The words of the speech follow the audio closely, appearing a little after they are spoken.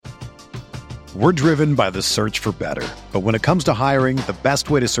We're driven by the search for better. But when it comes to hiring, the best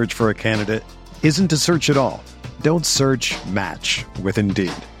way to search for a candidate isn't to search at all. Don't search, match with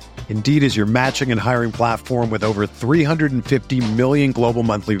Indeed. Indeed is your matching and hiring platform with over 350 million global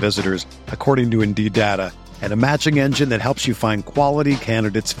monthly visitors, according to Indeed data, and a matching engine that helps you find quality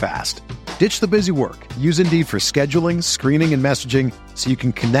candidates fast. Ditch the busy work. Use Indeed for scheduling, screening, and messaging so you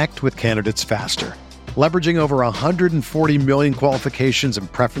can connect with candidates faster. Leveraging over 140 million qualifications and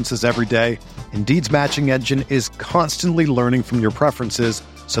preferences every day, Indeed's matching engine is constantly learning from your preferences,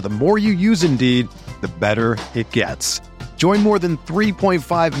 so the more you use Indeed, the better it gets. Join more than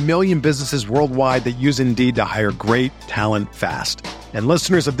 3.5 million businesses worldwide that use Indeed to hire great talent fast. And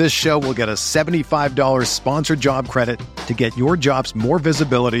listeners of this show will get a $75 sponsored job credit to get your jobs more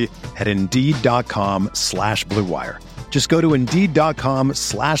visibility at Indeed.com/Blue Wire. Just go to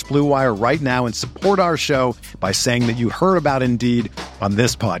Indeed.com/Blue Wire right now and support our show by saying that you heard about Indeed on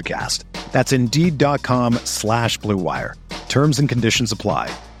this podcast. That's Indeed.com/Blue Wire. Terms and conditions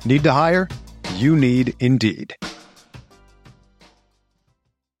apply. Need to hire? You need Indeed.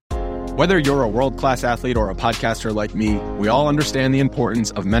 Whether you're a world-class athlete or a podcaster like me, we all understand the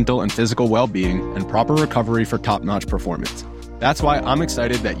importance of mental and physical well-being and proper recovery for top-notch performance. That's why I'm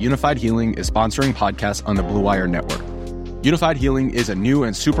excited that Unified Healing is sponsoring podcasts on the Blue Wire Network. Unified Healing is a new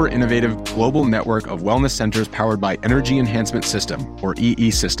and super innovative global network of wellness centers powered by Energy Enhancement System, or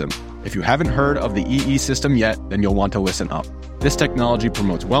EE System. If you haven't heard of the EE System yet, then you'll want to listen up. This technology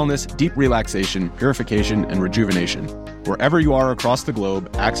promotes wellness, deep relaxation, purification, and rejuvenation. Wherever you are across the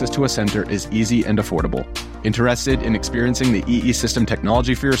globe, access to a center is easy and affordable. Interested in experiencing the EE System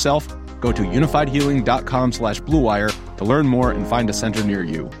technology for yourself? Go to unifiedhealing.com/Blue Wire to learn more and find a center near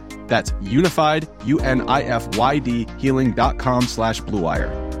you. That's unified, UNIFYD, healing.com/Blue Wire.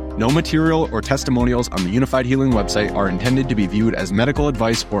 No material or testimonials on the Unified Healing website are intended to be viewed as medical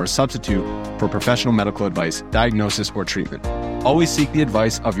advice or a substitute for professional medical advice, diagnosis, or treatment. Always seek the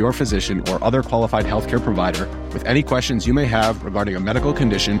advice of your physician or other qualified healthcare provider with any questions you may have regarding a medical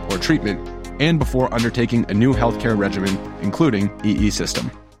condition or treatment and before undertaking a new healthcare regimen, including EE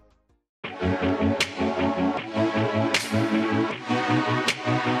System.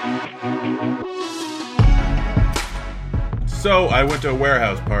 So I went to a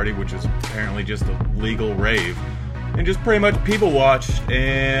warehouse party, which is apparently just a legal rave, and just pretty much people watched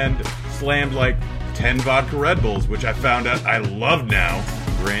and slammed like 10 vodka Red Bulls, which I found out I love now.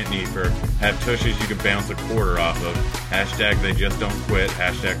 Grant Niefer. Have tushes you can bounce a quarter off of. Hashtag they just don't quit.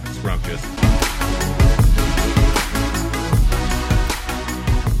 Hashtag scrumptious.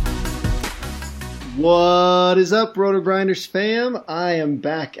 What is up, Roto Grinders fam? I am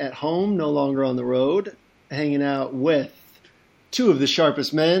back at home, no longer on the road, hanging out with two of the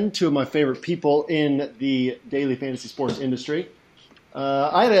sharpest men, two of my favorite people in the daily fantasy sports industry.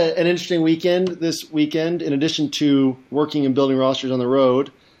 I had an interesting weekend this weekend. In addition to working and building rosters on the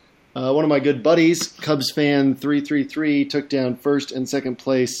road, one of my good buddies, Cubs fan 333, took down first and second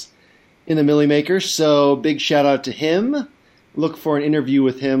place in the Millie Maker. So big shout out to him. Look for an interview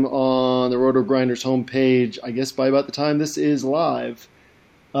with him on the Roto Grinders homepage, I guess by about the time this is live.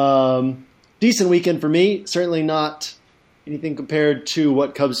 Decent weekend for me. Certainly not anything compared to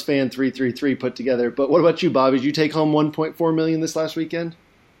what Cubs fan 333 put together. But what about you, Bobby? Did you take home $1.4 million this last weekend?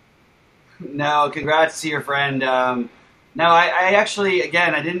 No, congrats to your friend. No, I actually,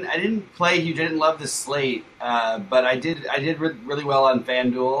 again, I didn't play huge. I didn't love the slate, but I did really well on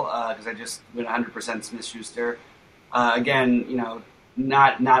FanDuel because I just went 100% Smith-Schuster. Again, you know,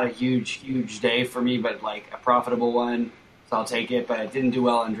 not a huge day for me, but like a profitable one, so I'll take it. But I didn't do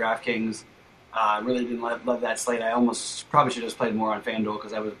well on DraftKings. I really didn't love that slate. I almost probably should have played more on FanDuel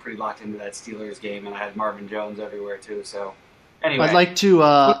because I was pretty locked into that Steelers game, and I had Marvin Jones everywhere too. So anyway, I'd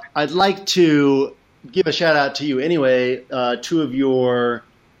like to give a shout out to you anyway. Two of your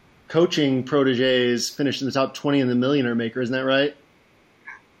coaching proteges finished in the top 20 in the Millionaire Maker. Isn't that right?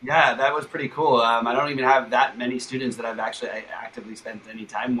 Yeah, that was pretty cool. I don't even have that many students that I've actually actively spent any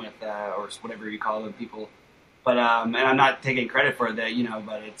time with, or whatever you call them, people. But and I'm not taking credit for that, you know.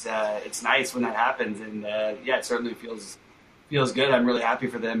 But it's nice when that happens, and yeah, it certainly feels good. I'm really happy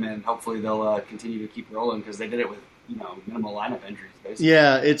for them, and hopefully they'll continue to keep rolling because they did it with minimal lineup entries, basically.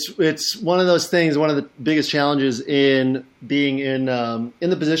 Yeah, it's one of those things. One of the biggest challenges in being in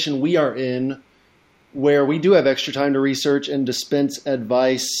the position we are in, where we do have extra time to research and dispense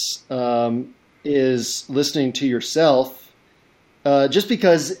advice, is listening to yourself. Just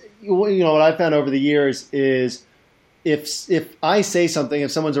because, what I've found over the years is if I say something,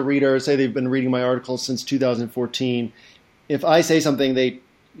 if someone's a reader, say they've been reading my articles since 2014, if I say something,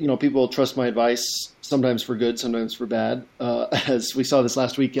 people trust my advice, sometimes for good, sometimes for bad, as we saw this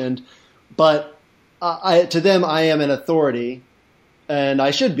last weekend But to them, I am an authority, and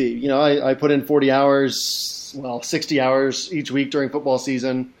I should be. I put in 40 hours, 60 hours each week during football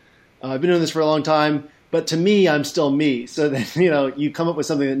season. I've been doing this for a long time, but to me, I'm still me. So then, you come up with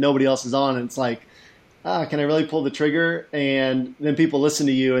something that nobody else is on, and it's like, can I really pull the trigger? And then people listen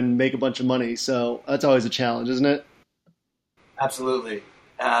to you and make a bunch of money. So that's always a challenge, isn't it? Absolutely.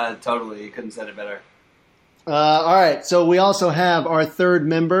 Totally. You couldn't have said it better. All right. So we also have our third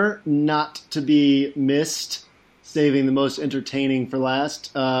member, not to be missed, saving the most entertaining for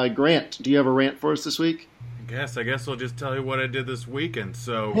last. Grant, do you have a rant for us this week? I guess I'll just tell you what I did this weekend.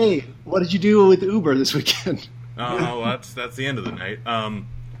 So, hey, what did you do with Uber this weekend? That's the end of the night.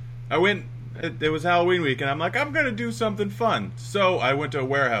 I went. It was Halloween week, and I'm like, I'm gonna do something fun. So I went to a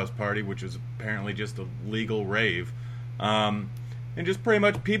warehouse party, which was apparently just a legal rave, and just pretty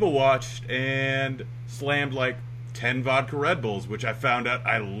much people watched and slammed like 10 vodka Red Bulls, which I found out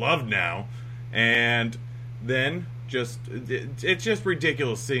I love now, and then it's just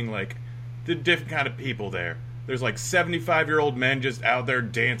ridiculous seeing like the different kind of people there. There's like 75-year-old men just out there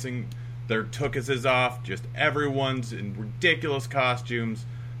dancing their tuchuses off. Just everyone's in ridiculous costumes.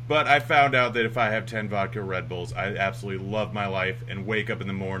 But I found out that if I have 10 vodka Red Bulls, I absolutely love my life and wake up in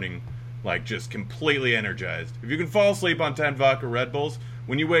the morning like just completely energized. If you can fall asleep on 10 vodka Red Bulls,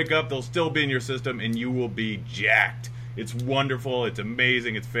 when you wake up, they'll still be in your system and you will be jacked. It's wonderful. It's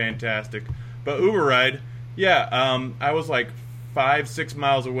amazing. It's fantastic. But Uber ride, I was like 5-6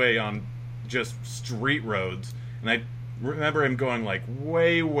 miles away on just street roads, and I remember him going like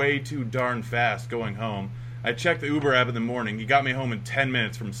way, way too darn fast going home. I checked the Uber app in the morning. He got me home in 10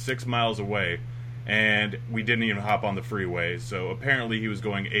 minutes from 6 miles away, and we didn't even hop on the freeway. So apparently he was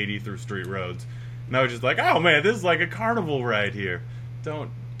going 80 through street roads. And I was just like, oh man, this is like a carnival ride here. Don't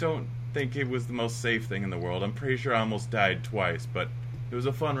think it was the most safe thing in the world. I'm pretty sure I almost died twice, but it was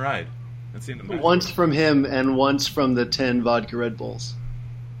a fun ride. That seemed amazing. Once from him and once from the 10 vodka Red Bulls.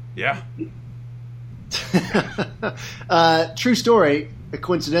 Yeah. True story,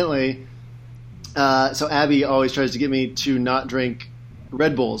 coincidentally. So Abby always tries to get me to not drink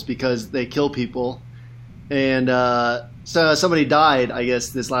Red Bulls because they kill people. And so somebody died, I guess,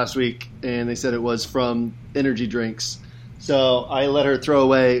 this last week, and they said it was from energy drinks. So I let her throw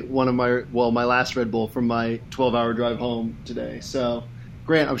away my last Red Bull from my 12-hour drive home today. So,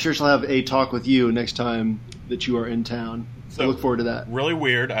 Grant, I'm sure she'll have a talk with you next time that you are in town. So I look forward to that. Really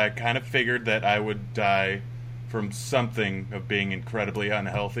weird. I kind of figured that I would die from something of being incredibly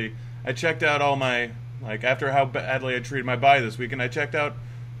unhealthy. I checked out all my, after how badly I treated my body this weekend, I checked out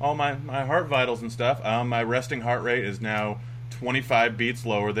all my heart vitals and stuff. My resting heart rate is now 25 beats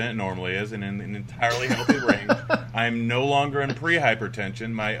lower than it normally is, and in an entirely healthy range. I'm no longer in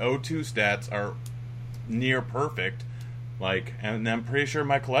pre-hypertension. My O2 stats are near perfect, and I'm pretty sure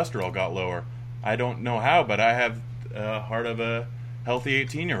my cholesterol got lower. I don't know how, but I have heart of a healthy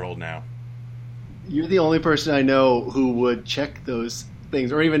 18-year-old now. You're the only person I know who would check those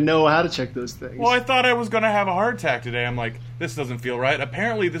things or even know how to check those things. Well, I thought I was going to have a heart attack today. I'm like, this doesn't feel right.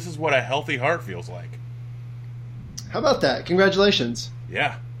 Apparently, this is what a healthy heart feels like. How about that? Congratulations.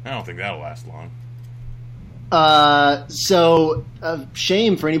 Yeah, I don't think that'll last long.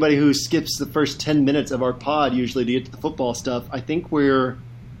 Shame for anybody who skips the first 10 minutes of our pod usually to get to the football stuff. I think we're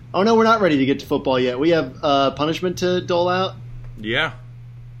not ready to get to football yet. We have punishment to dole out. Yeah.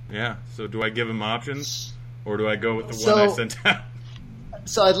 So do I give him options, or do I go with the one I sent out?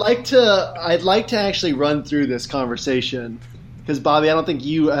 So I'd like to actually run through this conversation because Bobby, I don't think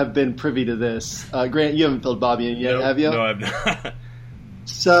you have been privy to this. Grant, you haven't filled Bobby in yet, have you? No, I've not.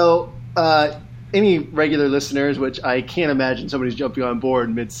 So any regular listeners, which I can't imagine somebody's jumping on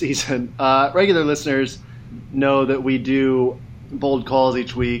board mid-season, regular listeners know that we do bold calls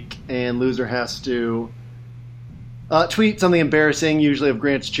each week, and loser has to tweet something embarrassing, usually of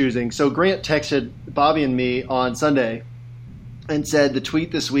Grant's choosing. So Grant texted Bobby and me on Sunday and said the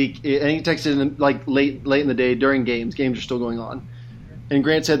tweet this week, and he texted in late in the day during games. Games are still going on. And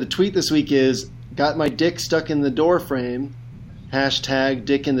Grant said the tweet this week is, got my dick stuck in the door frame, hashtag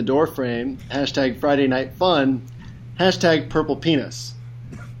dick in the door frame, hashtag Friday night fun, hashtag purple penis.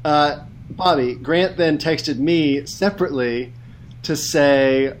 Bobby, Grant then texted me separately to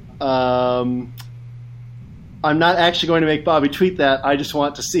say, I'm not actually going to make Bobby tweet that. I just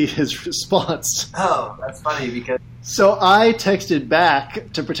want to see his response. Oh, that's funny because... So I texted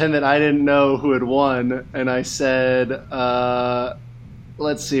back to pretend that I didn't know who had won, and I said,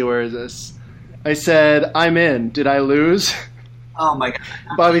 let's see, where is this? I said, I'm in. Did I lose? Oh, my God.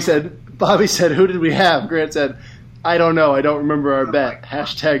 Bobby said, who did we have? Grant said, I don't know. I don't remember our bet.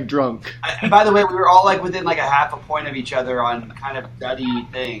 Hashtag drunk. By the way, we were all like within like a half a point of each other on kind of duddy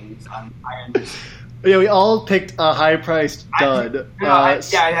things on irons. Yeah, we all picked a high-priced dud. I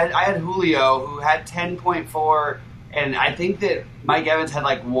had Julio, who had 10.4, and I think that Mike Evans had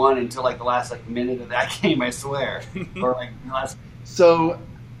like 1 until like the last like minute of that game, I swear. Or like the last. So,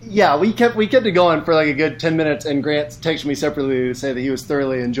 yeah, we kept it going for like a good 10 minutes, and Grant texted me separately to say that he was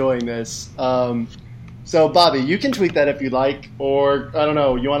thoroughly enjoying this. So, Bobby, you can tweet that if you'd like, or, I don't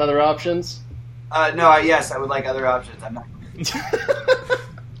know, you want other options? Yes, I would like other options. I'm not.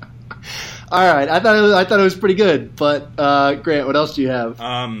 All right, I thought it was pretty good, but Grant, what else do you have?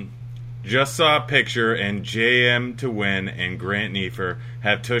 Just saw a picture, and JM to win and Grant Neefer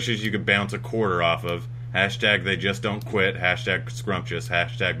have tushes you could bounce a quarter off of. Hashtag they just don't quit. Hashtag scrumptious.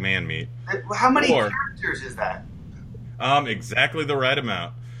 Hashtag man meat. How many characters is that? Exactly the right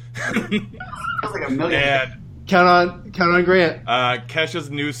amount. Feels like a million. And Count on Grant. Kesha's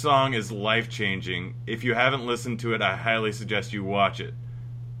new song is life-changing. If you haven't listened to it, I highly suggest you watch it.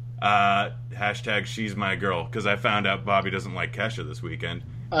 Hashtag she's my girl, because I found out Bobby doesn't like Kesha this weekend.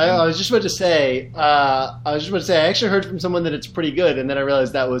 I was just about to say, I actually heard from someone that it's pretty good, and then I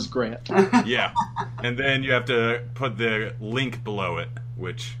realized that was Grant. Yeah. And then you have to put the link below it,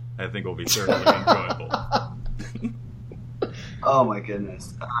 which I think will be certainly enjoyable. Oh my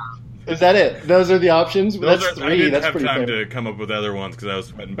goodness. Is that it? Those are the options? That's 3. I didn't That's have pretty time fair. to come up with other ones because I was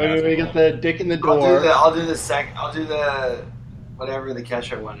sweating I mean, we basketball. get the dick in the door. I'll do the whatever the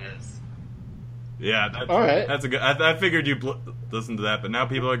Kesha one is. Yeah, that's, all right. That's a good. I figured you'd listen to that, but now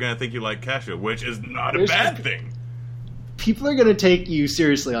people are going to think you like Kesha, which is not a bad thing. People are going to take you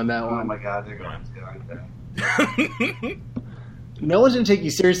seriously on that Oh one. my god, they're going to, aren't they? No one's going to take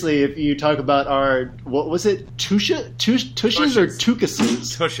you seriously if you talk about our, what was it, tushes or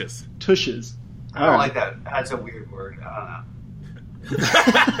tukuses? Tushes. Tushes. I don't like that. That's a weird word. I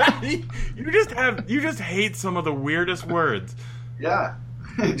don't know. You just hate some of the weirdest words. Yeah,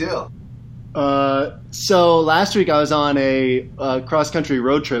 I do. So last week I was on a cross-country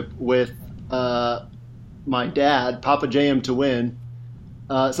road trip with my dad, Papa JM to win.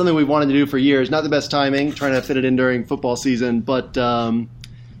 Something we've wanted to do for years. Not the best timing, trying to fit it in during football season, but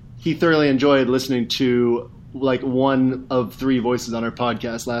he thoroughly enjoyed listening to like one of 3 voices on our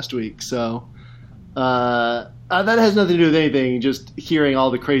podcast last week. So that has nothing to do with anything. Just hearing all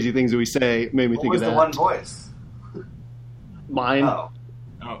the crazy things that we say made me think of that. What was the one voice? Mine. Oh.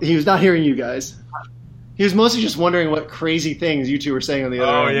 He was not hearing you guys. He was mostly just wondering what crazy things you two were saying on the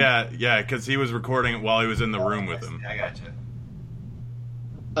other end. Yeah, because he was recording it while he was in the room with him. I gotcha.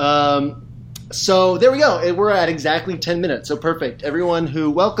 So there we go. We're at exactly 10 minutes. So perfect.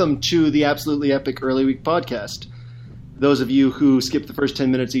 Everyone welcome to the Absolutely Epic Early Week podcast. Those of you who skip the first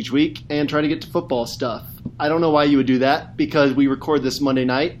 10 minutes each week and try to get to football stuff. I don't know why you would do that, because we record this Monday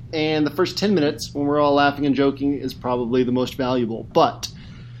night, and the first 10 minutes, when we're all laughing and joking, is probably the most valuable. But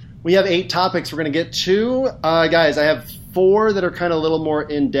we have 8 topics we're going to get to. Guys, I have 4 that are kind of a little more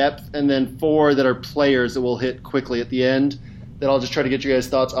in-depth, and then 4 that are players that we'll hit quickly at the end, that I'll just try to get you guys'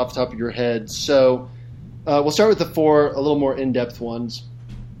 thoughts off the top of your head. So we'll start with the 4 a little more in-depth ones.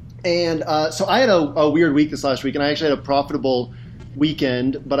 And so I had a weird week this last week, and I actually had a profitable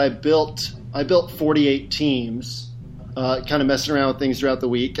weekend, but I built 48 teams, kind of messing around with things throughout the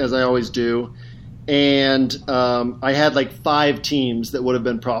week, as I always do. And I had like 5 teams that would have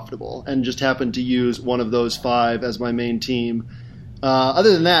been profitable, and just happened to use one of those 5 as my main team.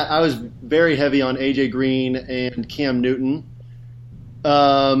 Other than that, I was very heavy on AJ Green and Cam Newton,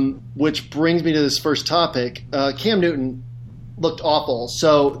 which brings me to this first topic. Cam Newton looked awful.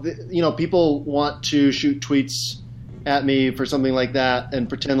 So, people want to shoot tweets at me for something like that and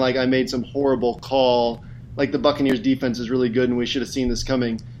pretend like I made some horrible call, like the Buccaneers defense is really good and we should have seen this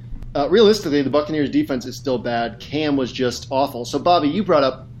coming. Realistically, the Buccaneers defense is still bad. Cam was just awful. So, Bobby, you brought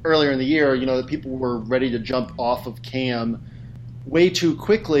up earlier in the year, that people were ready to jump off of Cam way too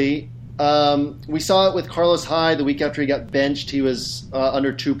quickly. We saw it with Carlos Hyde the week after he got benched. He was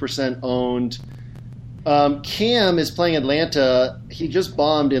under 2% owned. Cam is playing Atlanta. He just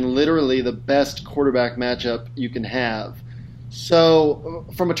bombed in literally the best quarterback matchup you can have. So,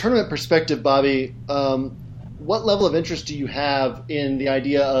 from a tournament perspective, Bobby, what level of interest do you have in the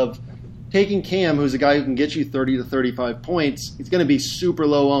idea of taking Cam, who's a guy who can get you 30 to 35 points? He's going to be super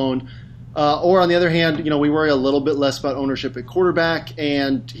low owned. Or on the other hand, we worry a little bit less about ownership at quarterback,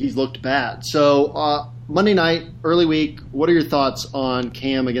 and he's looked bad. So Monday night, early week, what are your thoughts on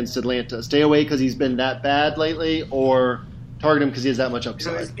Cam against Atlanta? Stay away because he's been that bad lately, or target him because he has that much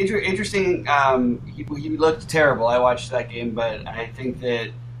upside? So it's interesting. He looked terrible. I watched that game, but I think that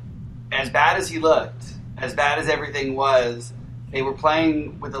as bad as he looked, as bad as everything was, they were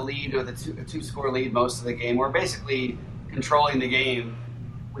playing with a lead, with a two-score lead most of the game, or basically controlling the game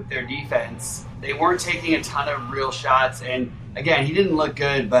with their defense. They weren't taking a ton of real shots, and again, he didn't look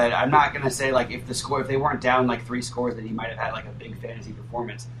good, but I'm not going to say like if they weren't down like 3 scores, that he might have had like a big fantasy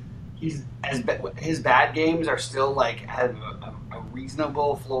performance. His bad games are still like have a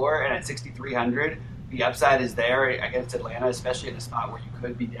reasonable floor, and at 6,300, the upside is there against Atlanta, especially in a spot where you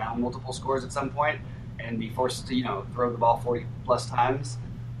could be down multiple scores at some point and be forced to throw the ball 40 plus times.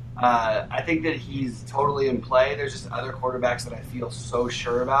 I think that he's totally in play. There's just other quarterbacks that I feel so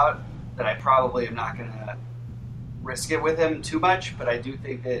sure about that I probably am not going to risk it with him too much, but I do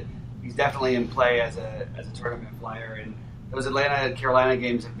think that he's definitely in play as a tournament flyer. And those Atlanta-Carolina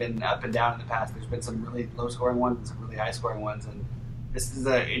games have been up and down in the past. There's been some really low-scoring ones and some really high-scoring ones, and this is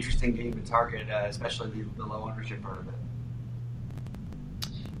an interesting game to target, especially the low ownership part of it.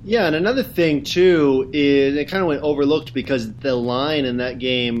 Yeah, and another thing, too, is it kind of went overlooked because the line in that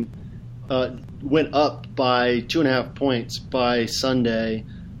game went up by 2.5 points by Sunday.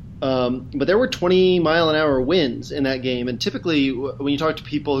 But there were 20-mile-an-hour winds in that game. And typically, when you talk to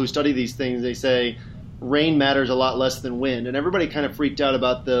people who study these things, they say rain matters a lot less than wind. And everybody kind of freaked out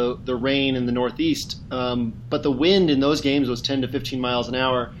about the rain in the Northeast. But the wind in those games was 10 to 15 miles an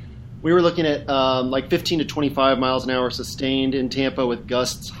hour. We were looking at like 15 to 25 miles an hour sustained in Tampa with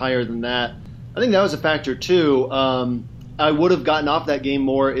gusts higher than that. I think that was a factor, too. I would have gotten off that game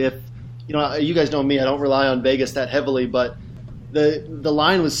more if, you guys know me, I don't rely on Vegas that heavily, but the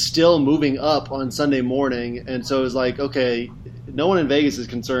line was still moving up on Sunday morning, and so it was like, okay, no one in Vegas is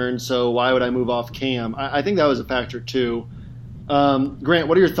concerned, so why would I move off Cam? I think that was a factor, too. Grant,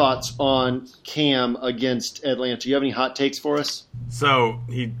 what are your thoughts on Cam against Atlanta? Do you have any hot takes for us? So,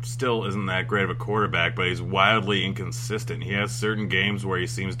 he still isn't that great of a quarterback, but he's wildly inconsistent. He has certain games where he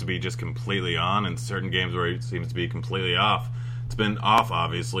seems to be just completely on and certain games where he seems to be completely off. It's been off,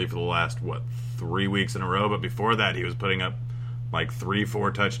 obviously, for the last, 3 weeks in a row, but before that he was putting up like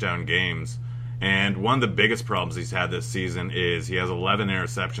 3-4 touchdown games. And one of the biggest problems he's had this season is he has 11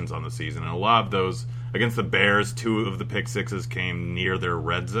 interceptions on the season, and a lot of those against the Bears, 2 of the pick sixes came near their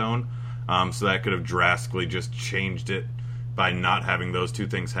red zone, so that could have drastically just changed it by not having those 2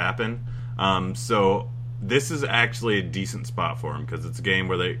 things happen. So this is actually a decent spot for him because it's a game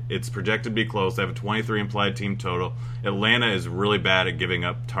where it's projected to be close. They have a 23 implied team total. Atlanta is really bad at giving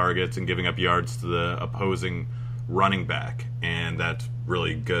up targets and giving up yards to the opposing running back, and that's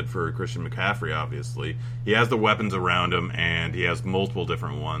really good for Christian McCaffrey, obviously. He has the weapons around him, and he has multiple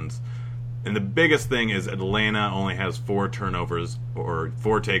different ones. And the biggest thing is Atlanta only has 4 turnovers or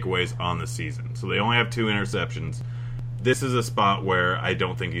 4 takeaways on the season. So they only have 2 interceptions. This is a spot where I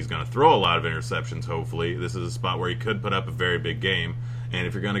don't think he's going to throw a lot of interceptions, hopefully. This is a spot where he could put up a very big game. And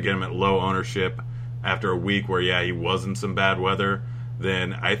if you're going to get him at low ownership after a week where, he was in some bad weather,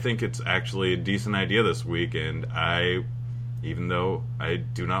 then I think it's actually a decent idea this week. And even though I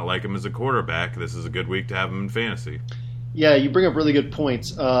do not like him as a quarterback, this is a good week to have him in fantasy. Yeah, you bring up really good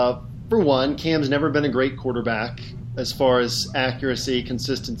points. For one, Cam's never been a great quarterback as far as accuracy,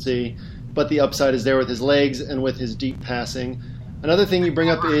 consistency, but the upside is there with his legs and with his deep passing. Another thing you bring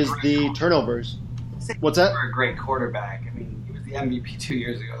up is the turnovers. What's that? For a great quarterback. I mean, he was the MVP 2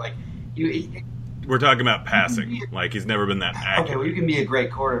 years ago. Like, we're talking about passing. Like, he's never been that accurate. Okay, well, you can be a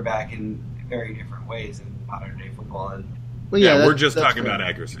great quarterback in very different ways in modern day football. And we're just talking about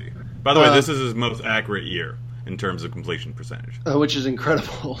accuracy. By the way, this is his most accurate year in terms of completion percentage, which is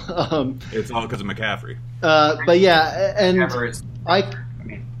incredible. It's all because of McCaffrey. But yeah, and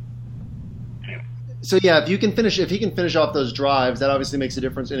so yeah, if he can finish off those drives, that obviously makes a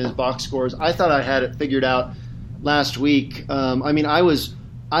difference in his box scores. I thought I had it figured out last week. I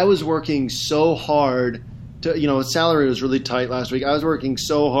was working so hard to, his salary was really tight last week. I was working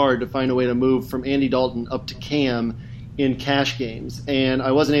so hard to find a way to move from Andy Dalton up to Cam in cash games, and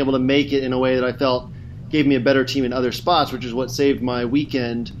I wasn't able to make it in a way that I felt gave me a better team in other spots, which is what saved my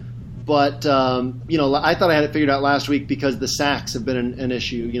weekend. But, I thought I had it figured out last week because the sacks have been an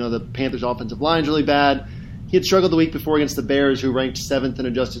issue. The Panthers' offensive line is really bad. He had struggled the week before against the Bears, who ranked 7th in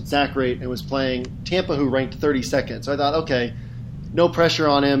adjusted sack rate, and was playing Tampa, who ranked 32nd. So I thought, okay, no pressure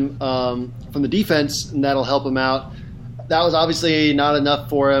on him from the defense, and that'll help him out. That was obviously not enough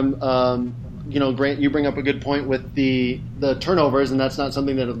for him. Grant, you bring up a good point with the turnovers, and that's not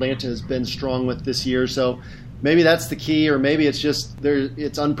something that Atlanta has been strong with this year. So maybe that's the key, or maybe it's just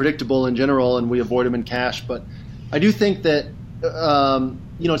it's unpredictable in general, and we avoid them in cash. But I do think that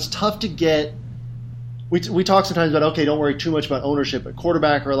it's tough to get. We talk sometimes about, okay, don't worry too much about ownership at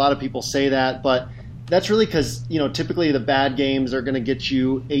quarterback, or a lot of people say that, but that's really because, typically the bad games are going to get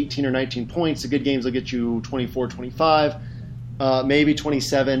you 18 or 19 points. The good games will get you 24, 25, maybe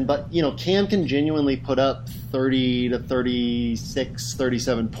 27. But, Cam can genuinely put up 30 to 36,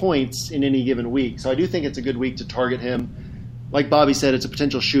 37 points in any given week. So I do think it's a good week to target him. Like Bobby said, it's a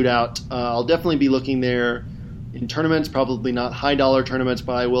potential shootout. I'll definitely be looking there in tournaments, probably not high-dollar tournaments,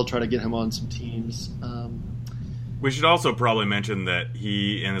 but I will try to get him on some teams. We should also probably mention that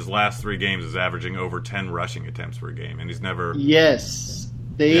he, in his last 3 games, is averaging over 10 rushing attempts per game, and he's never... Yes.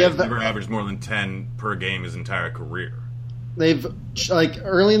 He's never averaged more than 10 per game his entire career. They've,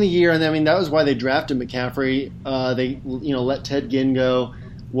 early in the year, and that was why they drafted McCaffrey. They, let Ted Ginn go.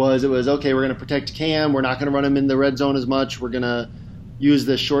 It was, okay, we're going to protect Cam. We're not going to run him in the red zone as much. We're going to use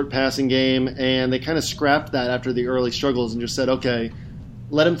this short passing game. And they kind of scrapped that after the early struggles and just said, okay,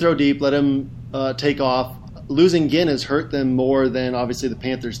 let him throw deep, let him take off. Losing Ginn has hurt them more than obviously the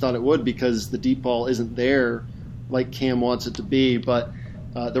Panthers thought it would because the deep ball isn't there like Cam wants it to be. But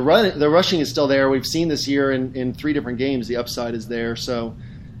the rushing is still there. We've seen this year in 3 different games the upside is there. So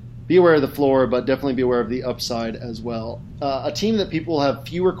be aware of the floor, but definitely be aware of the upside as well. A team that people have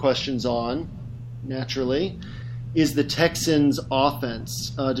fewer questions on, naturally, is the Texans'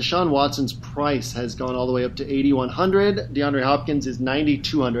 offense. Deshaun Watson's price has gone all the way up to $8,100. DeAndre Hopkins is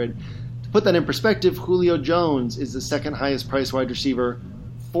 $9,200. Put that in perspective, Julio Jones is the second highest priced wide receiver,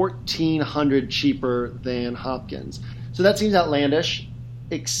 $1,400 cheaper than Hopkins. So that seems outlandish,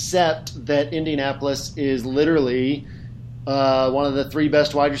 except that Indianapolis is literally one of the 3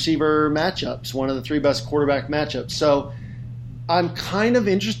 best wide receiver matchups, one of the 3 best quarterback matchups. So I'm kind of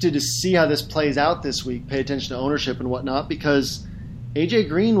interested to see how this plays out this week, pay attention to ownership and whatnot, because A.J.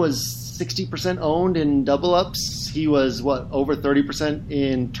 Green was 60% owned in double-ups. He was, over 30%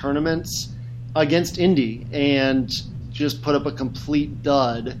 in tournaments against Indy and just put up a complete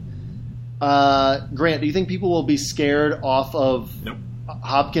dud. Grant, do you think people will be scared off of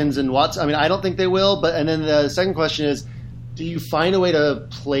Hopkins and Watson? I mean, I don't think they will. And then the second question is, do you find a way to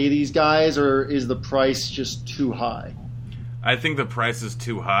play these guys, or is the price just too high? I think the price is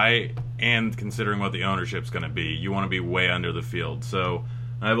too high, and considering what the ownership's going to be, you want to be way under the field. So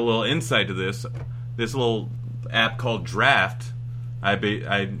I have a little insight to this. This little app called Draft, I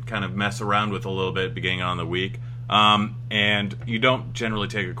kind of mess around with a little bit beginning on the week. And you don't generally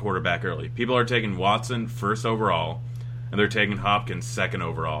take a quarterback early. People are taking Watson first overall, and they're taking Hopkins second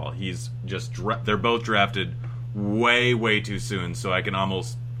overall. They're both drafted way, way too soon, so I can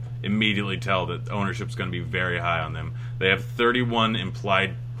almost immediately tell that ownership's going to be very high on them. They have 31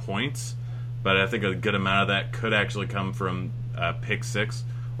 implied points, but I think a good amount of that could actually come from pick 6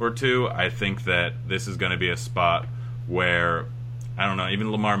 or 2. I think that this is going to be a spot where, I don't know,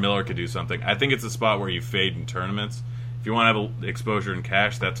 even Lamar Miller could do something. I think it's a spot where you fade in tournaments. If you want to have exposure in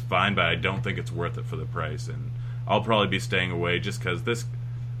cash, that's fine, but I don't think it's worth it for the price. And I'll probably be staying away just because this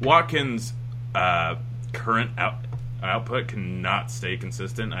Watkins' current output cannot stay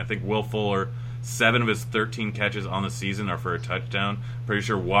consistent. I think Will Fuller, 7 of his 13 catches on the season are for a touchdown. Pretty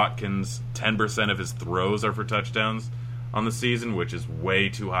sure Watkins, 10% of his throws are for touchdowns on the season, which is way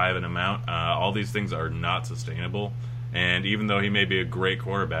too high of an amount. All these things are not sustainable. And even though he may be a great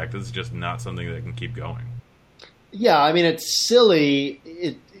quarterback, this is just not something that can keep going. Yeah, I mean, it's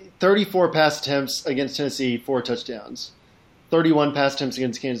silly. 34 pass attempts against Tennessee, 4 touchdowns. 31 pass attempts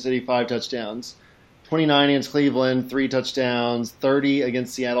against Kansas City, 5 touchdowns. 29 against Cleveland, 3 touchdowns. 30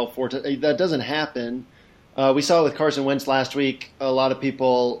 against Seattle, 4 touchdowns. That doesn't happen. We saw it with Carson Wentz last week. A lot of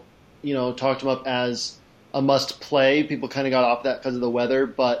people, talked him up as a must-play. People kind of got off that because of the weather,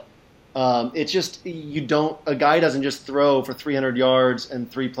 but it's just a guy doesn't just throw for 300 yards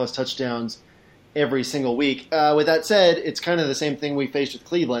and 3+ touchdowns every single week. With that said, it's kind of the same thing we faced with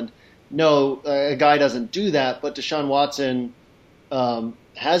Cleveland. No, a guy doesn't do that, but Deshaun Watson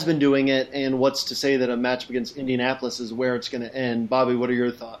has been doing it, and what's to say that a matchup against Indianapolis is where it's going to end? Bobby, what are your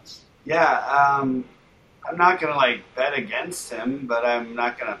thoughts? Yeah, I'm not going to bet against him, but I'm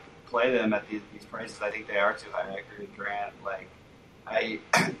not going to play them at these prices. I think they are too high. I agree with Grant.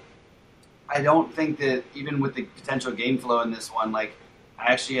 I don't think that even with the potential game flow in this one, I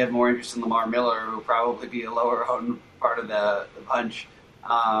actually have more interest in Lamar Miller, who will probably be a lower owned part of the bunch.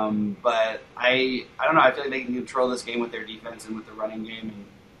 But I don't know. I feel like they can control this game with their defense and with the running game.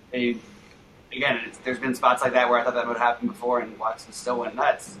 And there's been spots like that where I thought that would happen before, and Watson still went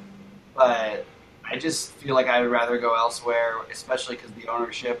nuts. But I just feel like I would rather go elsewhere, especially because the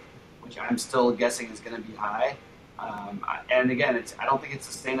ownership, which I'm still guessing is going to be high. And again, I don't think it's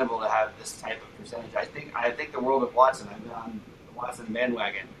sustainable to have this type of percentage. I think the world of Watson. I've been on the Watson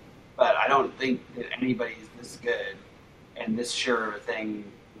bandwagon, but I don't think that anybody's this good and this sure of a thing,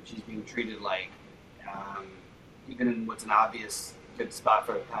 which he's being treated like. even in what's an obvious good spot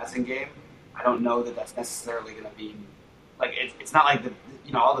for a passing game. I don't know that that's necessarily going to be like it's not like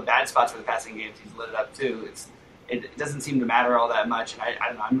all the bad spots for the passing games he's lit it up too. It doesn't seem to matter all that much, and I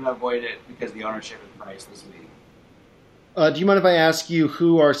don't know. I'm going to avoid it because of the ownership and price this week. Do you mind if I ask you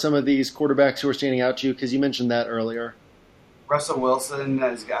who are some of these quarterbacks who are standing out to you? Because you mentioned that earlier. Russell Wilson.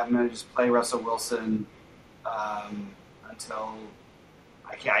 I'm going to just play Russell Wilson until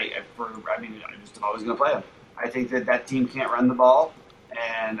I can't. I'm just always going to play him. I think that team can't run the ball,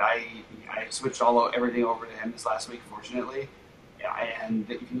 and I switched everything over to him this last week, fortunately. And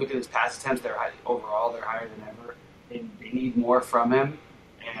if you look at his pass attempts, they're overall they're higher than ever. They need more from him.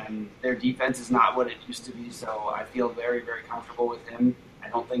 And their defense is not what it used to be, so I feel very, very comfortable with him. I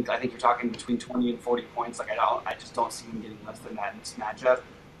think you're talking between 20 and 40 points. I just don't see him getting less than that in this matchup.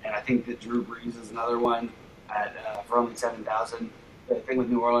 And I think that Drew Brees is another one for only 7,000. The thing with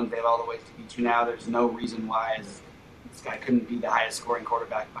New Orleans, they have all the ways to beat you now. There's no reason why this guy couldn't be the highest scoring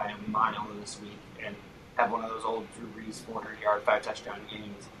quarterback by a mile this week and have one of those old Drew Brees 400-yard, 5-touchdown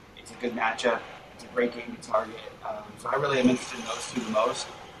games. It's a good matchup. It's a great game to target. So I really am interested in those two the most.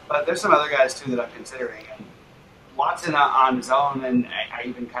 But there's some other guys, too, that I'm considering. And Watson on his own, and I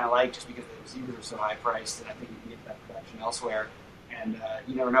even kind of like just because the receivers are so high priced, and I think you can get that production elsewhere. And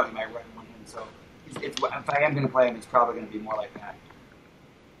you never know, he might run one in. So if I am going to play him, it's probably going to be more like that.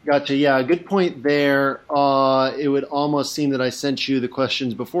 Gotcha. Yeah, good point there. It would almost seem that I sent you the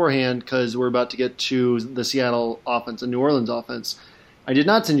questions beforehand because we're about to get to the Seattle offense and New Orleans offense. I did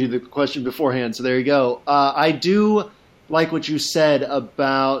not send you the question beforehand, so there you go. I do like what you said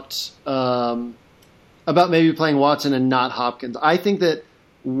about maybe playing Watson and not Hopkins. I think that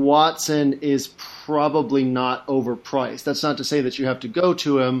Watson is probably not overpriced. That's not to say that you have to go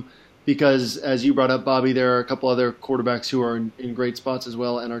to him because, as you brought up, Bobby, there are a couple other quarterbacks who are in great spots as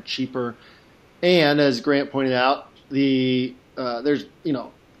well and are cheaper. And as Grant pointed out, there's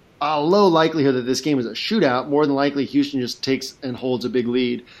a low likelihood that this game is a shootout. More than likely, Houston just takes and holds a big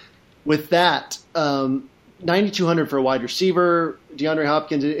lead. With that, 9,200 for a wide receiver, DeAndre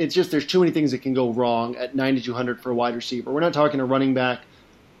Hopkins, it's just there's too many things that can go wrong at 9,200 for a wide receiver. We're not talking a running back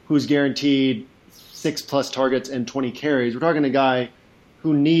who's guaranteed 6+ targets and 20 carries. We're talking a guy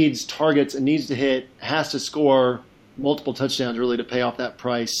who needs targets and needs to hit, has to score multiple touchdowns really to pay off that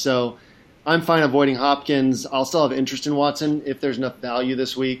price. So I'm fine avoiding Hopkins. I'll still have interest in Watson if there's enough value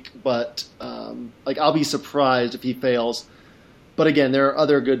this week, but I'll be surprised if he fails. But again, there are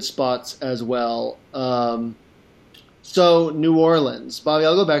other good spots as well. So New Orleans. Bobby,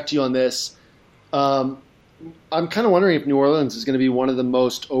 I'll go back to you on this. I'm kind of wondering if New Orleans is going to be one of the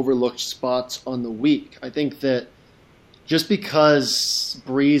most overlooked spots on the week. I think that just because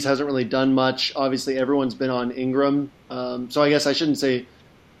Breeze hasn't really done much, obviously everyone's been on Ingram. So I guess I shouldn't say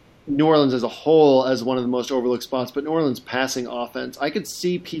New Orleans as a whole as one of the most overlooked spots, but New Orleans passing offense. I could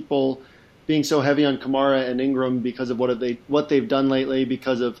see people being so heavy on Kamara and Ingram because of what they've done lately,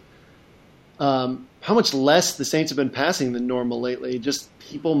 because of how much less the Saints have been passing than normal lately. Just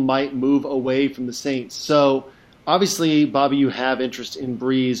people might move away from the Saints. So obviously, Bobby, you have interest in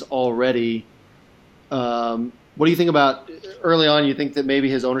Breeze already. What do you think about early on? You think that maybe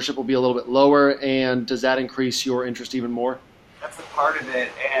his ownership will be a little bit lower, and does that increase your interest even more? That's a part of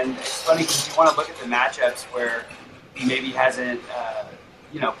it, and it's funny because you want to look at the matchups where he maybe hasn't,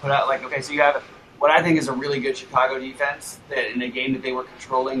 put out okay. So you have what I think is a really good Chicago defense that in a game that they were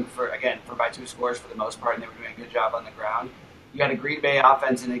controlling for by 2 scores for the most part, and they were doing a good job on the ground. You got a Green Bay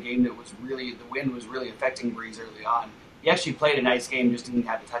offense in a game that was really the wind was really affecting Breeze early on. He actually played a nice game, just didn't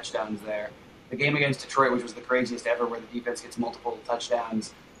have the touchdowns there. The game against Detroit, which was the craziest ever, where the defense gets multiple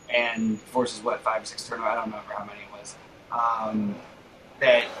touchdowns and forces 5 or 6 turnovers. I don't remember how many it was.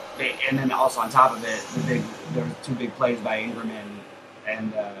 And then also on top of it, there were 2 big plays by Ingram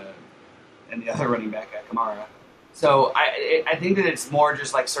and the other running back, Kamara. So I think that it's more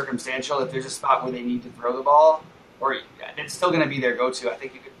just like circumstantial. If there's a spot where they need to throw the ball, or it's still going to be their go-to. I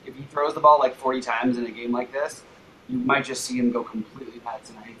think if he throws the ball 40 times in a game like this, you might just see him go completely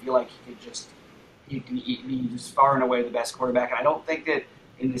nuts. And I feel like he can be just far and away the best quarterback. And I don't think that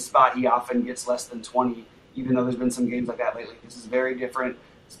in this spot he often gets less than 20, even though there's been some games like that lately. This is very different,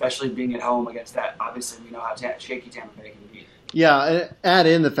 especially being at home against that. Obviously, we know how shaky Tampa Bay can be. Yeah, add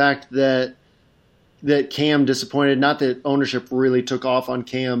in the fact that Cam disappointed. Not that ownership really took off on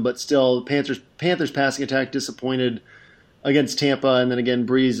Cam, but still, Panthers passing attack disappointed against Tampa, and then again,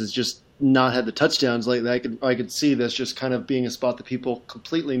 Breeze has just not had the touchdowns lately. I could see this just kind of being a spot that people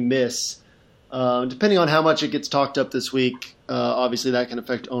completely miss. Depending on how much it gets talked up this week, obviously that can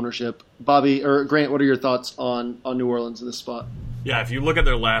affect ownership. Bobby or Grant, what are your thoughts on New Orleans in this spot? Yeah, if you look at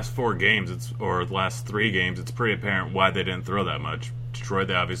their last 4 games, or the last 3 games, it's pretty apparent why they didn't throw that much. Detroit,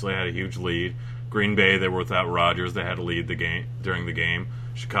 they obviously had a huge lead. Green Bay, they were without Rodgers. They had to lead the game during the game.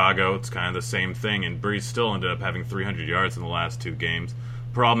 Chicago, it's kind of the same thing, and Brees still ended up having 300 yards in the last 2 games.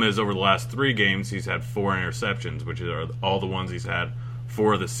 Problem is, over the last 3 games, he's had 4 interceptions, which are all the ones he's had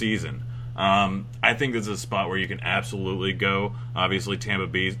for the season. I think this is a spot where you can absolutely go. Obviously, Tampa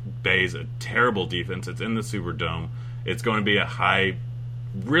Bay's a terrible defense. It's in the Superdome. It's going to be a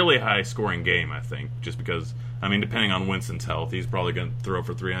really high-scoring game, I think, just because, depending on Winston's health, he's probably going to throw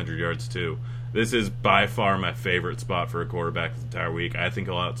for 300 yards too. This is by far my favorite spot for a quarterback this entire week. I think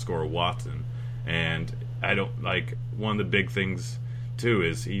he'll outscore Watson. And one of the big things, too,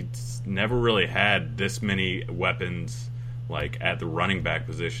 is he's never really had this many weapons at the running back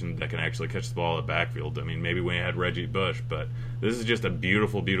position that can actually catch the ball in the backfield. Maybe when he had Reggie Bush, but this is just a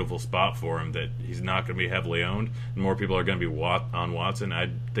beautiful, beautiful spot for him that he's not going to be heavily owned, and more people are going to be on Watson. I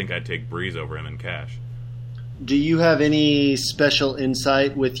think I'd take Brees over him in cash. Do you have any special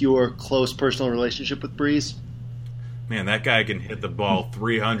insight with your close personal relationship with Brees? Man, that guy can hit the ball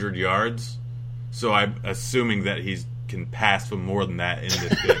 300 yards, so I'm assuming that he can pass for more than that in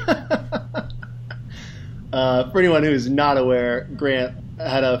this game. For anyone who's not aware, Grant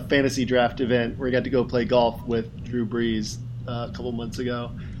had a fantasy draft event where he got to go play golf with Drew Brees a couple months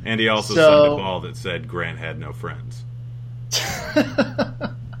ago. And he also signed a ball that said Grant had no friends.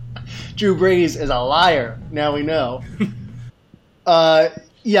 Drew Brees is a liar. Now we know. I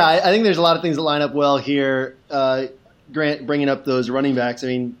think there's a lot of things that line up well here. Grant bringing up those running backs.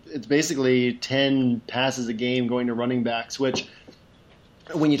 It's basically 10 passes a game going to running backs, which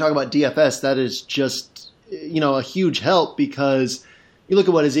when you talk about DFS, that is just a huge help, because you look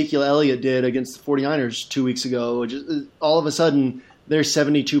at what Ezekiel Elliott did against the 49ers 2 weeks ago. All of a sudden, there's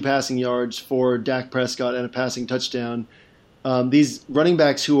 72 passing yards for Dak Prescott and a passing touchdown. These running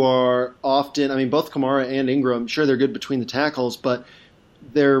backs who are often, both Kamara and Ingram, sure, they're good between the tackles, but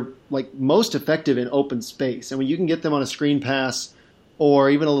they're most effective in open space. And when you can get them on a screen pass or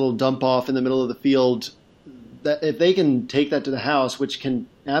even a little dump off in the middle of the field, that if they can take that to the house, which can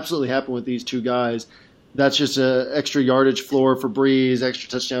absolutely happen with these 2 guys, that's just an extra yardage floor for Brees, extra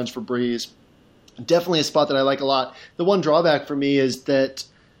touchdowns for Brees. Definitely a spot that I like a lot. The one drawback for me is that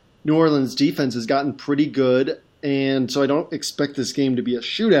New Orleans' defense has gotten pretty good, and so I don't expect this game to be a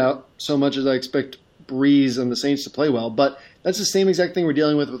shootout so much as I expect Brees and the Saints to play well. But that's the same exact thing we're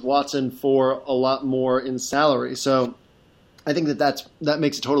dealing with Watson for a lot more in salary. So I think that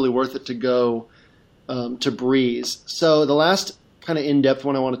makes it totally worth it to go to Brees. So the last kind of in-depth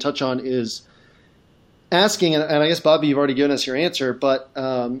one I want to touch on is asking, and I guess, Bobby, you've already given us your answer, but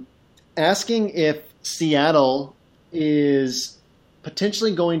asking if Seattle is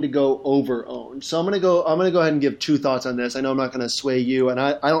potentially going to go over-owned. So I'm going to go ahead and give 2 thoughts on this. I know I'm not going to sway you, and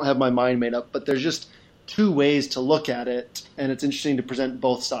I don't have my mind made up, but there's just 2 ways to look at it, and it's interesting to present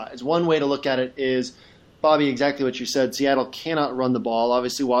both sides. One way to look at it is, Bobby, exactly what you said. Seattle cannot run the ball.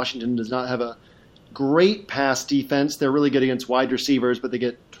 Obviously, Washington does not have a great pass defense. They're really good against wide receivers, but they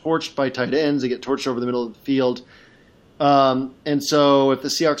get torched by tight ends. They get torched over the middle of the field. And so if the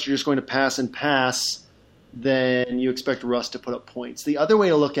Seahawks are just going to pass, then you expect Russ to put up points. The other way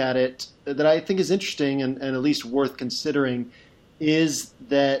to look at it that I think is interesting and at least worth considering is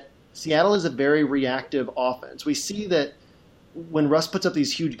that Seattle is a very reactive offense. We see that when Russ puts up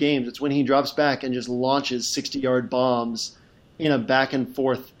these huge games, it's when he drops back and just launches 60-yard bombs in a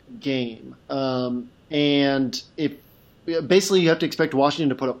back-and-forth game. And if basically you have to expect Washington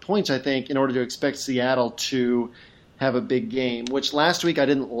to put up points, I think, in order to expect Seattle to have a big game, which last week I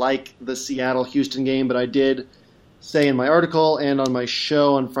didn't like the Seattle-Houston game, but I did say in my article and on my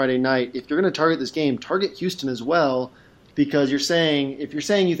show on Friday night, if you're going to target this game, target Houston as well, because if you're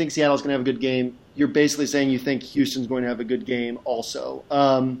saying you think Seattle's going to have a good game, you're basically saying you think Houston's going to have a good game also.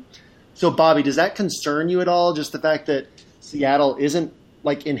 So, Bobby, does that concern you at all, just the fact that Seattle isn't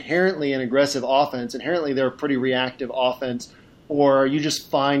inherently an aggressive offense, inherently they're a pretty reactive offense, or are you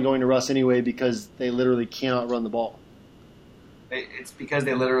just fine going to Russ anyway because they literally cannot run the ball? It's because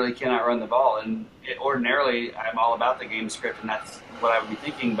they literally cannot run the ball, and ordinarily I'm all about the game script, and that's what I would be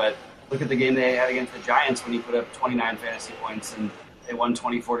thinking, but look at the game they had against the Giants when he put up 29 fantasy points and they won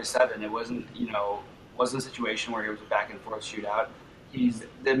 24-7. It wasn't a situation where it was a back and forth shootout.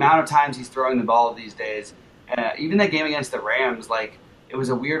 The amount of times he's throwing the ball these days, even that game against the Rams, it was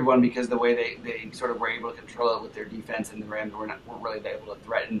a weird one because the way they sort of were able to control it with their defense, and the Rams weren't really able to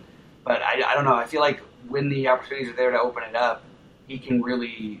threaten. But I don't know. I feel like when the opportunities are there to open it up, he can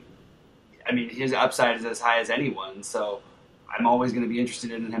really. His upside is as high as anyone. So I'm always going to be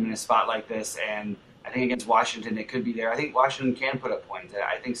interested in him in a spot like this. And I think against Washington, it could be there. I think Washington can put up points.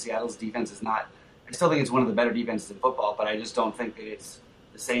 I think Seattle's defense is not. I still think it's one of the better defenses in football, but I just don't think that it's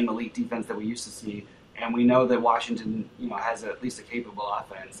the same elite defense that we used to see. And we know that Washington, has at least a capable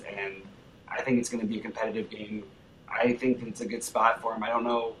offense, and I think it's going to be a competitive game. I think that it's a good spot for them.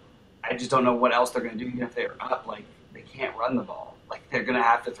 I just don't know what else they're going to do, even if they're up. Like, they can't run the ball. Like, they're going to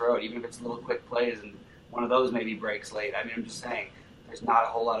have to throw it, even if it's little quick plays, and one of those maybe breaks late. I mean, I'm just saying, there's not a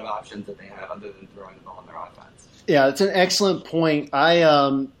whole lot of options that they have other than throwing the ball in their offense. Yeah, it's an excellent point.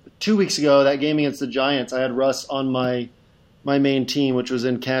 I 2 weeks ago, that game against the Giants, I had Russ on my main team, which was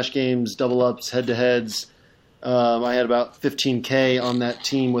in cash games, double ups, head to heads. I had about 15K on that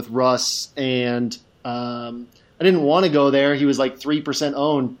team with Russ, and I didn't want to go there. He was like 3%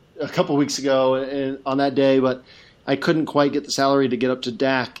 owned a couple weeks ago on that day, but I couldn't quite get the salary to get up to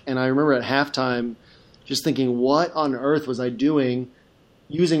Dak. And I remember at halftime just thinking, what on earth was I doing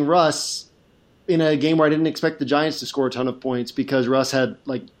using Russ in a game where I didn't expect the Giants to score a ton of points because Russ had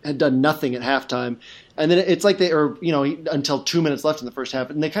done nothing at halftime. And then it's like until 2 minutes left in the first half.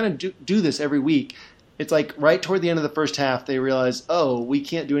 And they kind of do this every week. It's like right toward the end of the first half, they realize, oh, we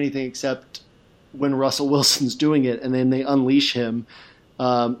can't do anything except when Russell Wilson's doing it. And then they unleash him.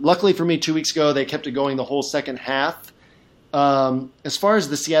 Luckily for me, 2 weeks ago, they kept it going the whole second half. As far as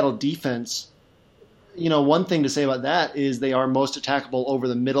the Seattle defense, one thing to say about that is they are most attackable over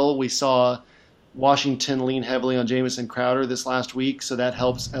the middle. We saw Washington lean heavily on Jamison Crowder this last week, so that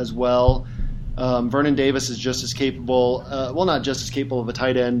helps as well. Vernon Davis is just as capable, not just as capable of a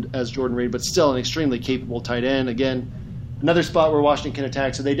tight end as Jordan Reed, but still an extremely capable tight end. Again, another spot where Washington can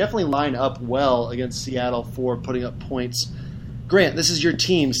attack, so they definitely line up well against Seattle for putting up points. Grant, this is your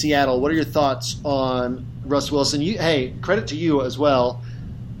team, Seattle. What are your thoughts on Russ Wilson? Hey, credit to you as well.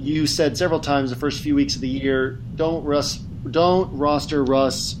 You said several times the first few weeks of the year, don't roster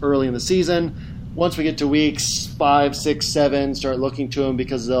Russ early in the season. Once we get to weeks 5, 6, 7, start looking to him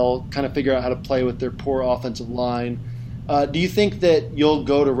because they'll kind of figure out how to play with their poor offensive line. Do you think that you'll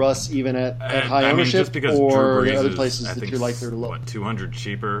go to Russ even at high ownership, just because or Drew Brees other places that you're likely to look? What, 200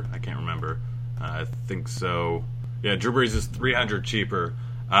 cheaper? I can't remember. I think so. Yeah, Drew Brees is 300 cheaper.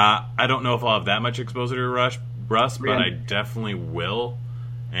 I don't know if I'll have that much exposure to Russ, but I definitely will,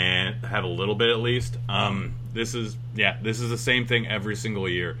 and have a little bit at least. This is the same thing every single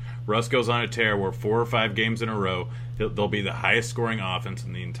year. Russ goes on a tear where 4 or 5 games in a row, they'll be the highest scoring offense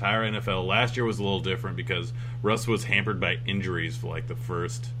in the entire NFL. Last year was a little different because Russ was hampered by injuries for like the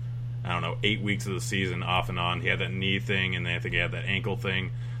first, 8 weeks of the season off and on. He had that knee thing, and then I think he had that ankle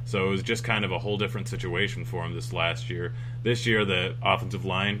thing. So it was just kind of a whole different situation for him this last year. This year, the offensive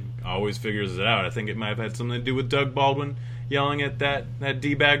line always figures it out. I think it might have had something to do with Doug Baldwin yelling at that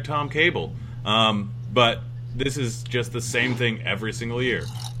D-bag Tom Cable. But this is just the same thing every single year.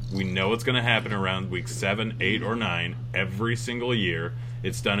 We know what's going to happen around week 7, 8, or 9 every single year.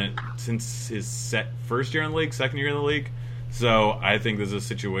 It's done it since his first year in the league, second year in the league. So I think this is a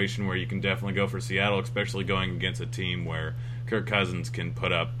situation where you can definitely go for Seattle, especially going against a team where Kirk Cousins can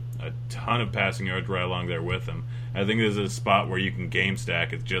put up a ton of passing yards right along there with him. I think this is a spot where you can game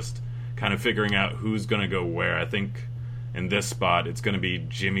stack. It's just kind of figuring out who's going to go where. I think in this spot, it's going to be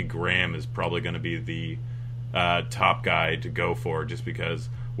Jimmy Graham is probably going to be the top guy to go for, just because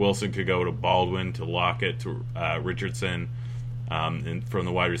Wilson could go to Baldwin, to Lockett, to Richardson from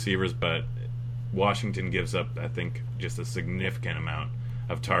the wide receivers, but Washington gives up, I think, just a significant amount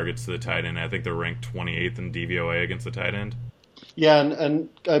of targets to the tight end. I think they're ranked 28th in DVOA against the tight end. Yeah, and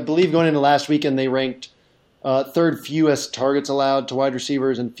I believe going into last weekend they ranked third fewest targets allowed to wide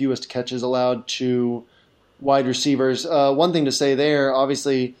receivers and fewest catches allowed to wide receivers. One thing to say there,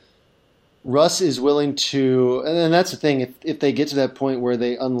 obviously, Russ is willing to, and that's the thing, if they get to that point where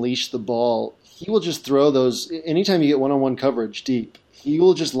they unleash the ball, he will just throw those, anytime you get one-on-one coverage deep, he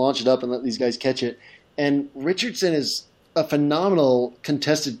will just launch it up and let these guys catch it. And Richardson is a phenomenal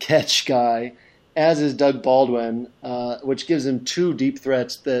contested catch guy, as is Doug Baldwin, which gives him 2 deep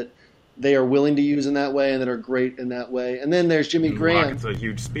threats that they are willing to use in that way and that are great in that way. And then there's Jimmy Graham. It's a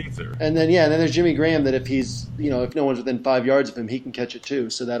huge speedster. And then there's Jimmy Graham that if he's, if no one's within 5 yards of him, he can catch it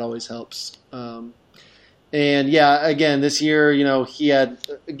too. So that always helps. Again, this year, he had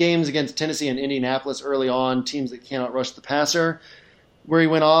games against Tennessee and Indianapolis early on, teams that cannot rush the passer, where he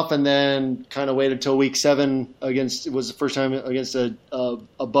went off and then kind of waited till week 7 it was the first time against a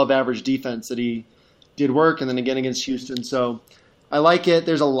above average defense that he did work, and then again against Houston. So I like it.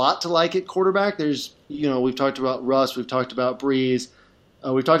 There's a lot to like at quarterback. There's, we've talked about Russ, we've talked about Breeze,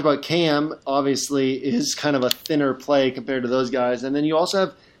 we've talked about Cam, obviously, is kind of a thinner play compared to those guys. And then you also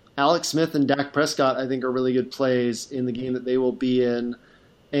have Alex Smith and Dak Prescott, I think, are really good plays in the game that they will be in.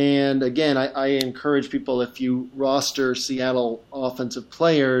 And again, I encourage people, if you roster Seattle offensive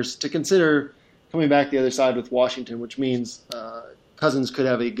players, to consider coming back the other side with Washington, which means Cousins could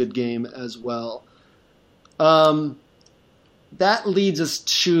have a good game as well. That leads us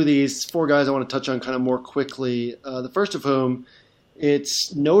to these four guys I want to touch on kind of more quickly. The first of whom,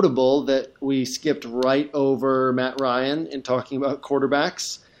 it's notable that we skipped right over Matt Ryan in talking about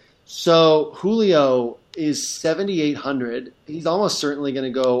quarterbacks. So Julio is 7,800. He's almost certainly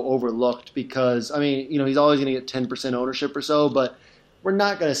going to go overlooked because, I mean, he's always going to get 10% ownership or so, but we're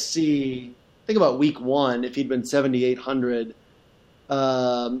not going to see, think about week one, if he'd been 7,800,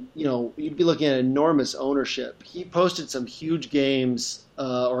 you'd be looking at enormous ownership. He posted some huge games,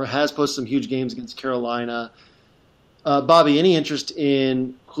 or has posted some huge games against Carolina. Bobby, any interest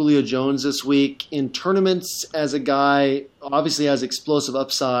in Julio Jones this week in tournaments as a guy obviously has explosive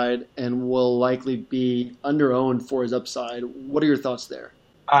upside and will likely be under-owned for his upside? What are your thoughts there?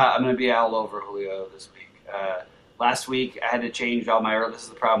 I'm going to be all over Julio this week. Last week, I had to change all my early. This is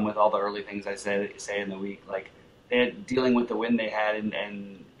the problem with all the early things I say in the week. Like, dealing with the win they had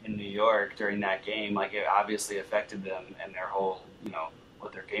in New York during that game, like, it obviously affected them and their whole,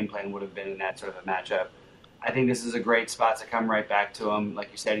 what their game plan would have been in that sort of a matchup. I think this is a great spot to come right back to him. Like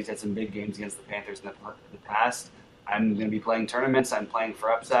you said, he's had some big games against the Panthers in the past. I'm going to be playing tournaments. I'm playing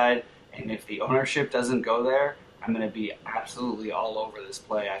for upside. And if the ownership doesn't go there, I'm going to be absolutely all over this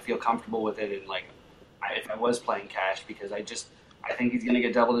play. I feel comfortable with it. And, if I was playing cash, because I think he's going to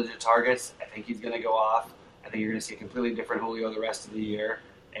get double-digit targets. I think he's going to go off. I think you're going to see a completely different Julio the rest of the year.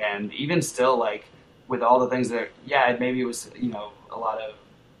 And even still, with all the things that, maybe it was, a lot of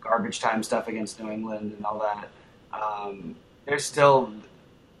garbage time stuff against New England and all that. There's still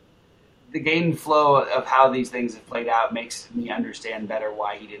the game flow of how these things have played out makes me understand better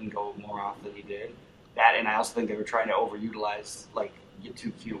why he didn't go more off than he did. That, and I also think they were trying to overutilize, get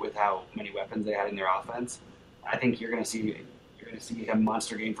too cute with how many weapons they had in their offense. I think you're going to see a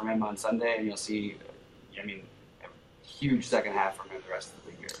monster game from him on Sunday, and you'll see, a huge second half from him the rest of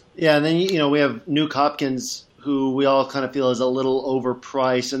the year. Yeah, and then we have Nuke Hopkins, who we all kind of feel is a little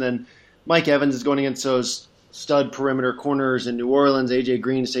overpriced. And then Mike Evans is going against those stud perimeter corners in New Orleans. A.J.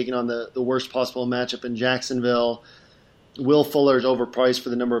 Green is taking on the worst possible matchup in Jacksonville. Will Fuller is overpriced for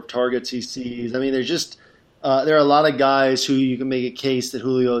the number of targets he sees. I mean, there's just there are a lot of guys who you can make a case that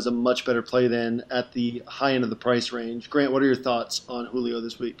Julio is a much better play than at the high end of the price range. Grant, what are your thoughts on Julio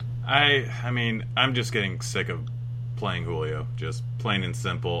this week? I mean, I'm just getting sick of playing Julio, just plain and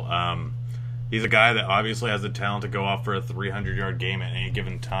simple. He's a guy that obviously has the talent to go off for a 300-yard game at any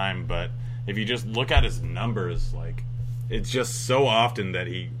given time, but if you just look at his numbers, it's just so often that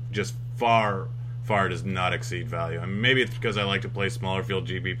he just far does not exceed value. I mean, maybe it's because I like to play smaller field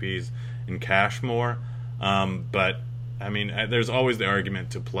GPPs in cash more, but I mean, there's always the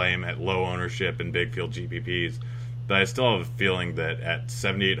argument to play him at low ownership and big field GPPs, but I still have a feeling that at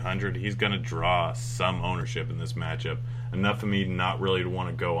 7,800, he's going to draw some ownership in this matchup, enough for me not really to want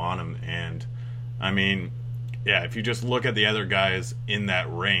to go on him. And I mean, yeah, if you just look at the other guys in that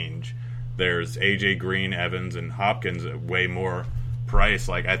range, there's A.J. Green, Evans, and Hopkins at way more price.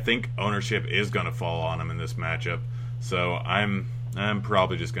 I think ownership is going to fall on him in this matchup. So I'm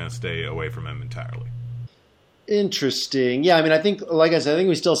probably just going to stay away from him entirely. Interesting. Yeah, I mean, I think, like I said, I think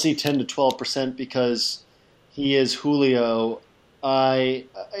we still see 10 to 12% because he is Julio.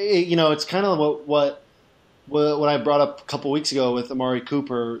 It's kind of what I brought up a couple weeks ago with Amari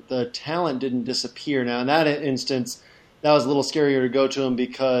Cooper. The talent didn't disappear. Now, in that instance, that was a little scarier to go to him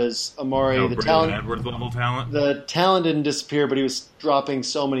because Amari, the talent, Edwards level talent. The talent didn't disappear, but he was dropping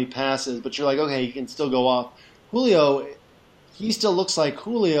so many passes. But you're like, okay, he can still go off. Julio, he still looks like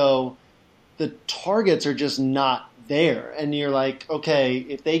Julio. The targets are just not there, and you're like, okay,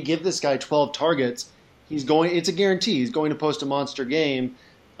 if they give this guy 12 targets, it's a guarantee. He's going to post a monster game.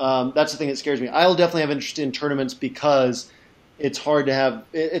 That's the thing that scares me. I'll definitely have interest in tournaments because it's hard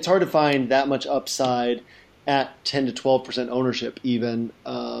to find that much upside at 10 to 12% ownership even.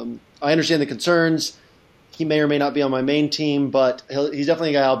 I understand the concerns. He may or may not be on my main team, but he's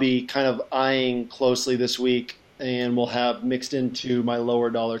definitely a guy I'll be kind of eyeing closely this week and will have mixed into my lower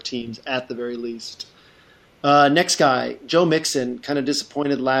dollar teams at the very least. Next guy, Joe Mixon, kind of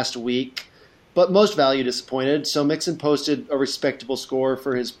disappointed last week, but most value disappointed. So Mixon posted a respectable score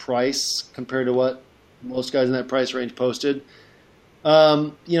for his price compared to what most guys in that price range posted.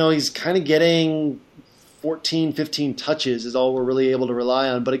 He's kind of getting 14, 15 touches is all we're really able to rely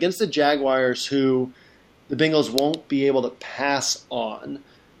on. But against the Jaguars, who the Bengals won't be able to pass on,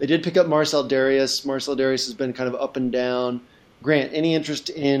 they did pick up Marcel Darius. Marcel Darius has been kind of up and down. Grant, any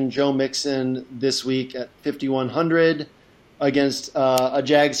interest in Joe Mixon this week at 5,100? against a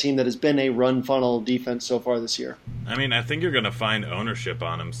Jags team that has been a run funnel defense so far this year. I mean, I think you're going to find ownership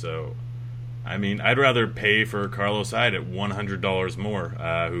on him, so I mean, I'd rather pay for Carlos Hyde at $100 more,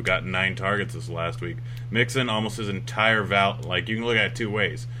 who got 9 targets this last week. Mixon, almost his entire you can look at it two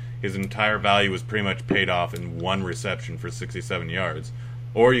ways. His entire value was pretty much paid off in 1 reception for 67 yards.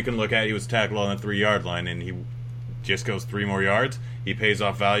 Or you can look at he was tackled on the 3-yard line and he just goes 3 more yards. He pays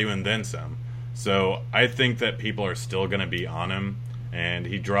off value and then some. So I think that people are still going to be on him, and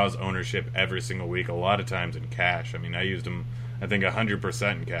he draws ownership every single week, a lot of times in cash. I mean, I used him, I think,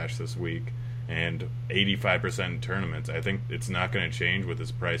 100% in cash this week and 85% in tournaments. I think it's not going to change with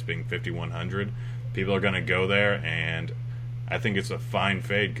his price being $5,100. People are going to go there, and I think it's a fine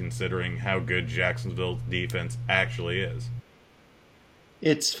fade considering how good Jacksonville's defense actually is.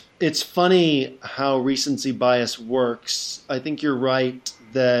 It's funny how recency bias works. I think you're right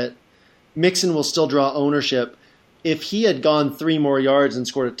that Mixon will still draw ownership. If he had gone 3 more yards and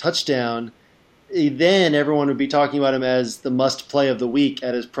scored a touchdown, then everyone would be talking about him as the must-play of the week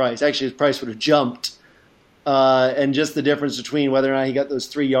at his price. Actually, his price would have jumped. And just the difference between whether or not he got those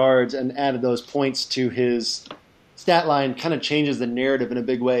 3 yards and added those points to his stat line kind of changes the narrative in a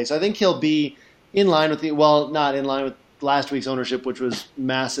big way. So I think he'll be in line with not in line with last week's ownership, which was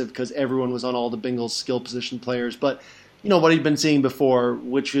massive because everyone was on all the Bengals skill position players. But what he'd been seeing before,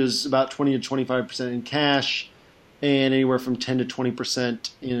 which is about 20 to 25% in cash and anywhere from 10 to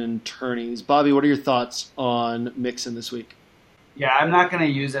 20% in tourneys. Bobby, what are your thoughts on Mixon this week? Yeah, I'm not going to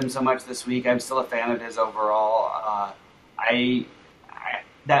use him so much this week. I'm still a fan of his overall.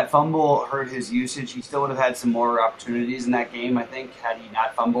 That fumble hurt his usage. He still would have had some more opportunities in that game, I think, had he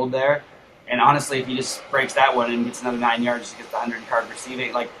not fumbled there. And honestly, if he just breaks that one and gets another 9 yards, just gets the 100-yard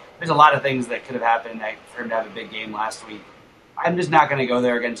receiving, there's a lot of things that could have happened for him to have a big game last week. I'm just not going to go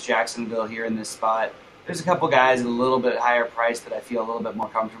there against Jacksonville here in this spot. There's a couple guys at a little bit higher price that I feel a little bit more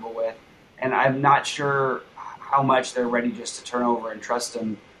comfortable with, and I'm not sure how much they're ready just to turn over and trust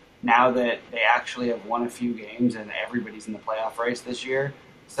him now that they actually have won a few games and everybody's in the playoff race this year.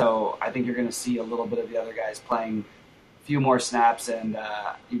 So I think you're going to see a little bit of the other guys playing a few more snaps, and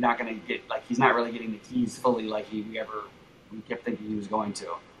you're not going to get he's not really getting the keys fully like we kept thinking he was going to.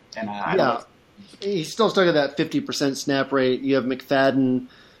 And he's still stuck at that 50% snap rate. You have McFadden.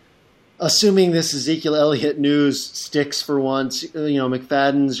 Assuming this Ezekiel Elliott news sticks for once,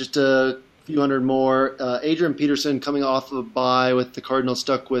 McFadden's just a few hundred more. Adrian Peterson coming off of a bye with the Cardinals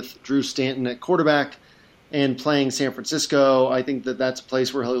stuck with Drew Stanton at quarterback and playing San Francisco. I think that's a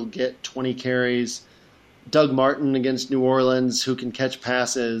place where he'll get 20 carries. Doug Martin against New Orleans, who can catch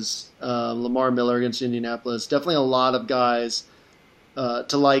passes. Lamar Miller against Indianapolis. Definitely a lot of guys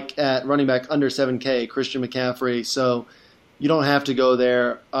to like at running back under 7K. Christian McCaffrey. So you don't have to go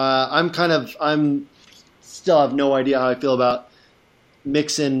there. I'm still have no idea how I feel about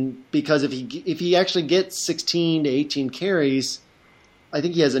Mixon because if he actually gets 16 to 18 carries, I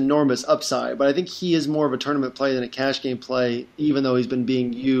think he has enormous upside. But I think he is more of a tournament play than a cash game play, even though he's been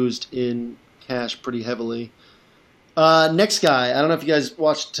being used in cash pretty heavily. Next guy, I don't know if you guys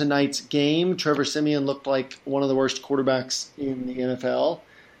watched tonight's game. Trevor Siemian looked like one of the worst quarterbacks in the NFL.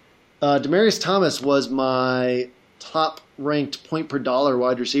 Demaryius Thomas was my top-ranked point-per-dollar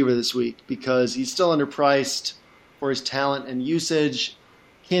wide receiver this week because he's still underpriced for his talent and usage.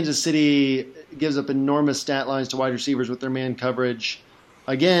 Kansas City gives up enormous stat lines to wide receivers with their man coverage.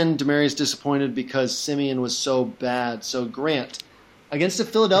 Again, Demaryius disappointed because Siemian was so bad. So Grant, against a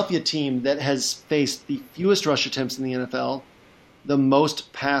Philadelphia team that has faced the fewest rush attempts in the NFL, the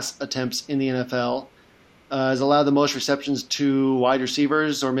most pass attempts in the NFL, has allowed the most receptions to wide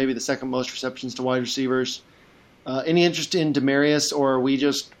receivers, or maybe the second most receptions to wide receivers. Any interest in Demaryius, or are we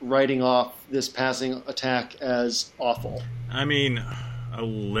just writing off this passing attack as awful? I mean, a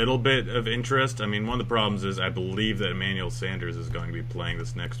little bit of interest. I mean, one of the problems is I believe that Emmanuel Sanders is going to be playing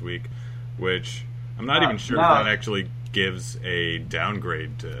this next week, which I'm not even sure if that actually gives a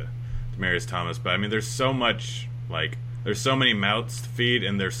downgrade to Demaryius Thomas. But, I mean, there's so many mouths to feed,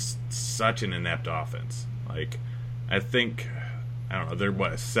 and there's such an inept offense. I think, they're, a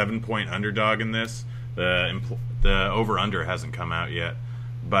 7-point underdog in this? The over-under hasn't come out yet,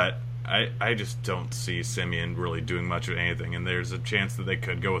 but I just don't see Siemian really doing much of anything, and there's a chance that they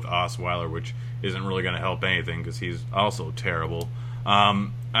could go with Osweiler, which isn't really going to help anything because he's also terrible.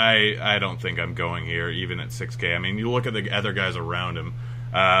 I don't think I'm going here, even at 6K. I mean, you look at the other guys around him.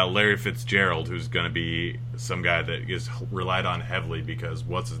 Larry Fitzgerald, who's going to be some guy that is relied on heavily because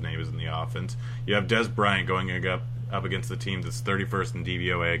what's-his-name is in the offense. You have Des Bryant going up against the team that's 31st in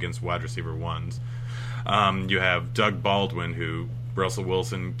DVOA against wide receiver ones. You have Doug Baldwin, who Russell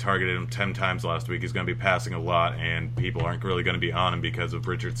Wilson targeted him 10 times last week. He's going to be passing a lot, and people aren't really going to be on him because of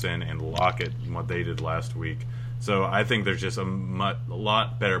Richardson and Lockett and what they did last week. So I think there's just a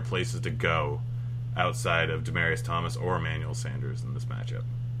lot better places to go outside of Demaryius Thomas or Emmanuel Sanders in this matchup.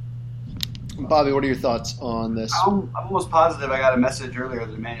 Bobby, what are your thoughts on this? I'm almost positive I got a message earlier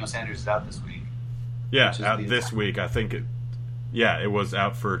that Emmanuel Sanders is out this week. Yeah, out this week. I think it was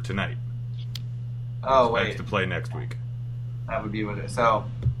out for tonight. Oh, wait. To play next week. That would be what it is. So,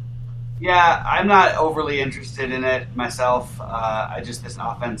 yeah, I'm not overly interested in it myself. This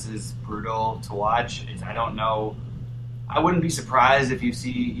offense is brutal to watch. I don't know. I wouldn't be surprised if you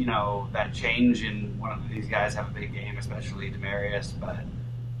see, that change in one of these guys have a big game, especially Demaryius. But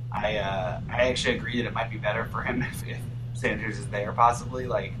I actually agree that it might be better for him if Sanders is there, possibly.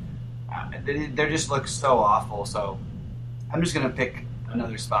 They just look so awful. So I'm just going to pick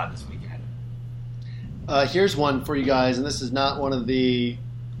another spot this weekend. Here's one for you guys, and this is not one of the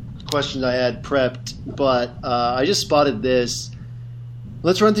questions I had prepped, but I just spotted this.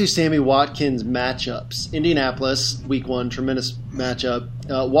 Let's run through Sammy Watkins' matchups. Indianapolis, week 1, tremendous matchup.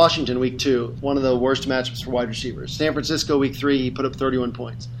 Washington, week 2, one of the worst matchups for wide receivers. San Francisco, week 3, he put up 31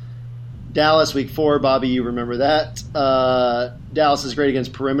 points. Dallas, week 4, Bobby, you remember that. Dallas is great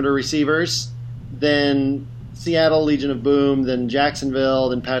against perimeter receivers. Then Seattle, Legion of Boom. Then Jacksonville.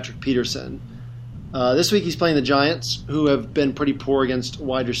 Then Patrick Peterson. This week he's playing the Giants, who have been pretty poor against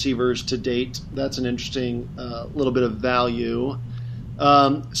wide receivers to date. That's an interesting little bit of value.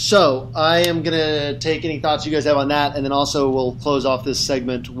 So I am going to take any thoughts you guys have on that, and then also we'll close off this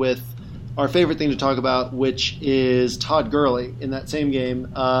segment with our favorite thing to talk about, which is Todd Gurley in that same game.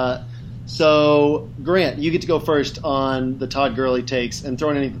 So, Grant, you get to go first on the Todd Gurley takes, and throw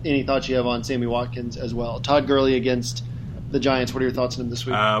in any thoughts you have on Sammy Watkins as well. Todd Gurley against the Giants. What are your thoughts on him this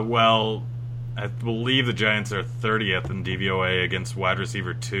week? Well, I believe the Giants are 30th in DVOA against wide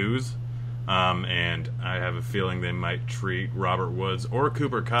receiver 2s. And I have a feeling they might treat Robert Woods or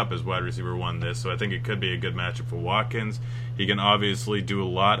Cooper Kupp as wide receiver 1 this, so I think it could be a good matchup for Watkins. He can obviously do a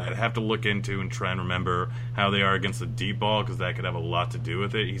lot. I'd have to look into and try and remember how they are against the deep ball, because that could have a lot to do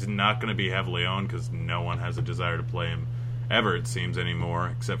with it. He's not going to be heavily owned because no one has a desire to play him ever, it seems,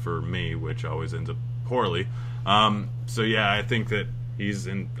 anymore, except for me, which always ends up poorly. So yeah, I think that he's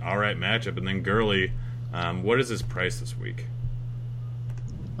an alright matchup. And then Gurley, what is his price this week?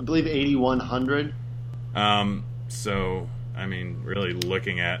 I believe 8,100. So, I mean, really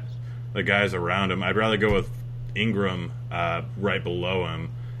looking at the guys around him, I'd rather go with Ingram right below him.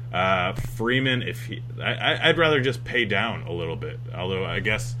 Freeman, I'd rather just pay down a little bit. Although I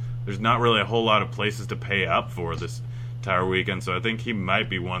guess there's not really a whole lot of places to pay up for this entire weekend, so I think he might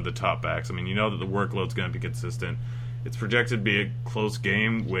be one of the top backs. I mean, you know that the workload's going to be consistent. It's projected to be a close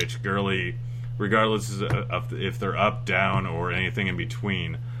game, which Gurley, regardless of if they're up, down, or anything in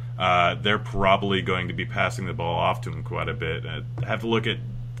between, they're probably going to be passing the ball off to him quite a bit. I have to look at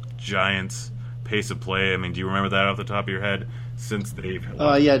Giants' pace of play. I mean, do you remember that off the top of your head? Since they've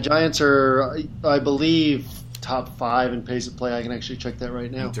yeah, Giants are, I believe, top 5 in pace of play. I can actually check that right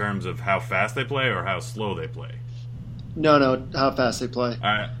now. In terms of how fast they play or how slow they play? No, how fast they play. All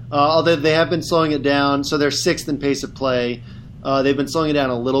right. Although they have been slowing it down, so they're 6th in pace of play. They've been slowing it down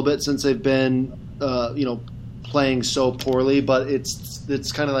a little bit since they've been, playing so poorly. But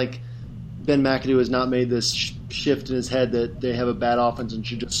it's kind of like Ben McAdoo has not made this shift in his head that they have a bad offense and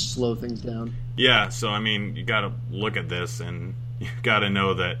should just slow things down. Yeah, so I mean, you got to look at this and you got to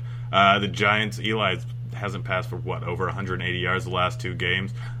know that the Giants, Eli hasn't passed for over 180 yards the last 2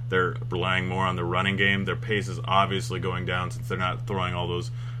 games. They're relying more on the running game. Their pace is obviously going down since they're not throwing all those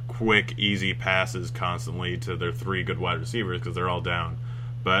quick, easy passes constantly to their 3 good wide receivers because they're all down.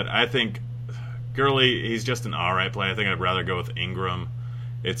 But I think Gurley, he's just an all-right play. I think I'd rather go with Ingram.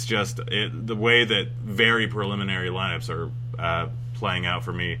 It's just the way that very preliminary lineups are playing out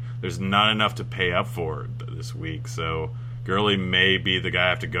for me, there's not enough to pay up for this week. So Gurley may be the guy I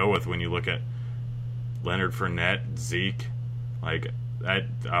have to go with when you look at Leonard Fournette, Zeke.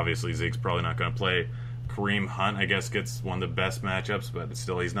 Obviously Zeke's probably not going to play. Kareem Hunt, I guess, gets one of the best matchups, but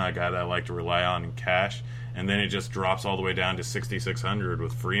still he's not a guy that I like to rely on in cash. And then it just drops all the way down to 6,600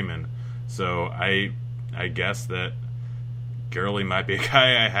 with Freeman. So I guess that Gurley might be a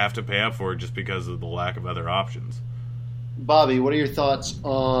guy I have to pay up for just because of the lack of other options. Bobby, what are your thoughts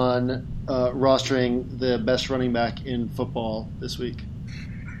on rostering the best running back in football this week?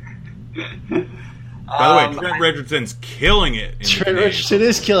 By the way, Trent Richardson's killing it. Trent Richardson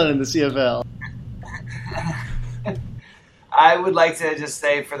is killing it in the CFL. I would like to just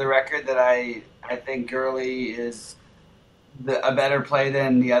say for the record that I think Gurley is a better play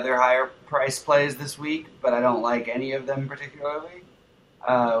than the other higher price plays this week, but I don't like any of them particularly.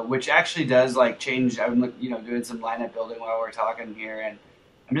 which actually does change. I'm doing some lineup building while we're talking here, and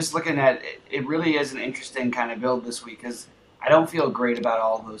I'm just looking at it. It really is an interesting kind of build this week because I don't feel great about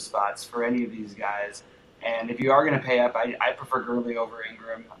all those spots for any of these guys. And if you are going to pay up, I prefer Gurley over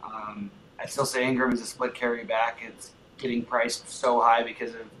Ingram. I still say Ingram is a split carry back. It's getting priced so high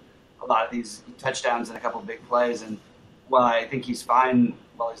because of a lot of these touchdowns and a couple big plays. And while I think he's fine,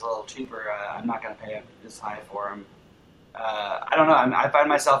 while he's a little cheaper, I'm not going to pay up this high for him. I don't know. I find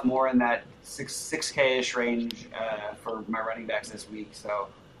myself more in that 6K-ish range for my running backs this week. So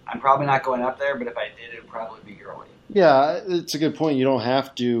I'm probably not going up there, but if I did, it would probably be Gurley. Yeah, it's a good point. You don't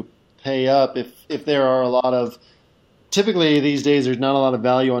have to pay up if there are a lot of – typically these days there's not a lot of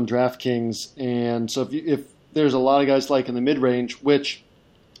value on DraftKings. And so if there's a lot of guys like in the mid-range, which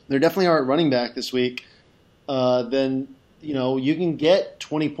there definitely aren't running back this week, then – you can get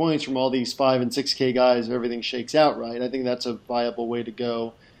 20 points from all these 5 and 6K guys if everything shakes out right. I think that's a viable way to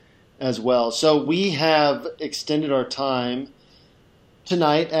go as well. So we have extended our time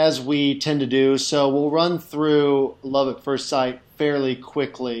tonight as we tend to do. So we'll run through Love at First Sight fairly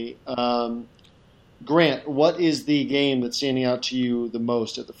quickly. Grant, what is the game that's standing out to you the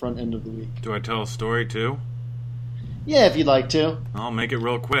most at the front end of the week? Do I tell a story too? Yeah, if you'd like to. I'll make it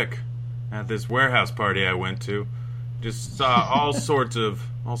real quick. At this warehouse party I went to, just saw all sorts of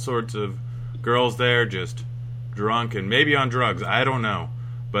girls there, just drunk and maybe on drugs. I don't know,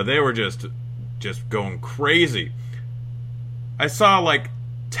 but they were just going crazy. I saw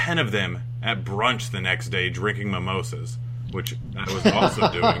 10 of them at brunch the next day drinking mimosas, which I was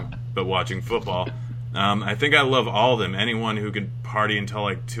also doing, but watching football. I think I love all of them. Anyone who can party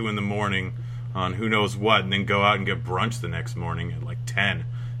until 2 a.m. on who knows what, and then go out and get brunch the next morning at 10.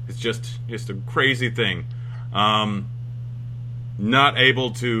 It's just a crazy thing. Not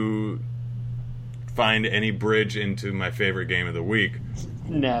able to find any bridge into my favorite game of the week.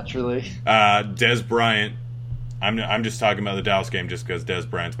 Naturally. Dez Bryant. I'm just talking about the Dallas game just because Dez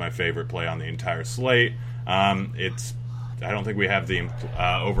Bryant's my favorite play on the entire slate. I don't think we have the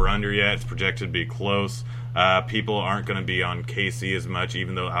over-under yet. It's projected to be close. People aren't going to be on KC as much,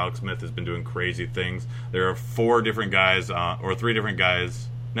 even though Alex Smith has been doing crazy things. There are 4 different guys on the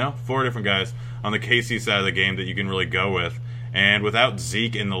KC side of the game that you can really go with. And without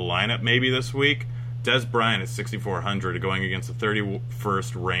Zeke in the lineup maybe this week, Dez Bryant at 6,400 going against the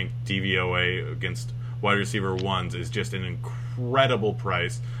 31st ranked DVOA against wide receiver ones is just an incredible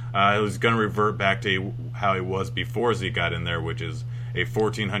price. It was going to revert back to how he was before Zeke got in there, which is a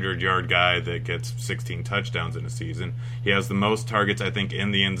 1,400-yard guy that gets 16 touchdowns in a season. He has the most targets, I think,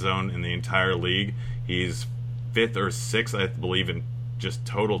 in the end zone in the entire league. He's 5th or 6th, I believe, in just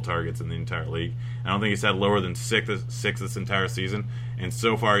total targets in the entire league. I don't think he's had lower than 6 this entire season. And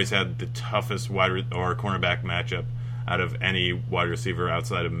so far, he's had the toughest cornerback matchup out of any wide receiver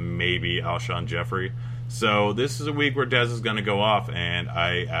outside of maybe Alshon Jeffrey. So this is a week where Dez is going to go off, and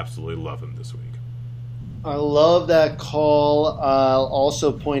I absolutely love him this week. I love that call. I'll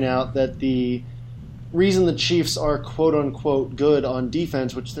also point out that the reason the Chiefs are quote-unquote good on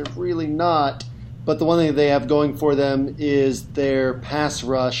defense, which they're really not, but the one thing they have going for them is their pass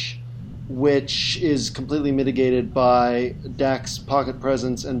rush, which is completely mitigated by Dak's pocket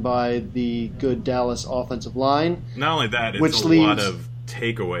presence and by the good Dallas offensive line. Not only that, it's lot of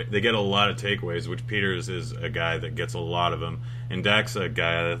takeaway. They get a lot of takeaways, which Peters is a guy that gets a lot of them. And Dak's a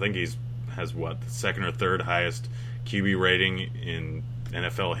guy, I think has the 2nd or 3rd highest QB rating in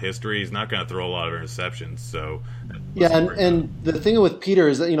NFL history. He's not going to throw a lot of interceptions. So yeah, and the thing with Peter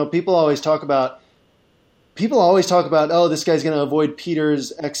is that people always talk about, oh, this guy's going to avoid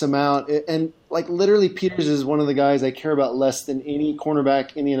Peters X amount. And literally Peters is one of the guys I care about less than any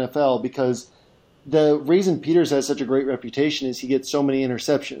cornerback in the NFL because the reason Peters has such a great reputation is he gets so many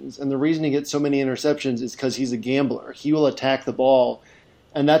interceptions. And the reason he gets so many interceptions is because he's a gambler. He will attack the ball.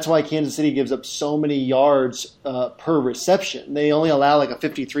 And that's why Kansas City gives up so many yards per reception. They only allow a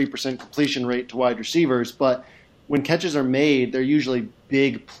 53% completion rate to wide receivers. But when catches are made, they're usually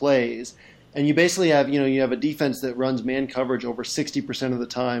big plays. And you basically have, you have a defense that runs man coverage over 60% of the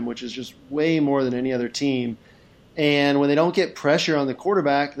time, which is just way more than any other team. And when they don't get pressure on the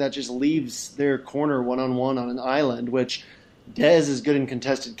quarterback, that just leaves their corner one-on-one on an island, which Dez is good in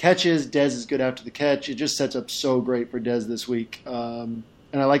contested catches. Dez is good after the catch. It just sets up so great for Dez this week.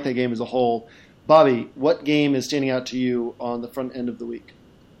 And I like that game as a whole. Bobby, what game is standing out to you on the front end of the week?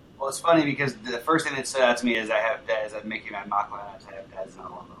 Well, it's funny because the first thing that stood out to me is I have Dez. I'm making my mock lineups. I have Dez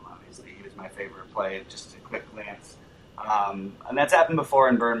on all of them, obviously. He was my favorite play, just a quick glance. And that's happened before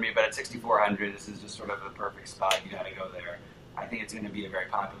and burned me, but at 6,400, this is just sort of the perfect spot. You got to go there. I think it's going to be a very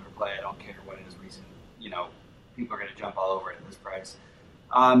popular play. I don't care what his reason. People are going to jump all over it at this price.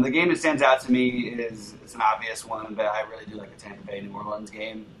 The game that stands out to me is an obvious one, but I really do like the Tampa Bay New Orleans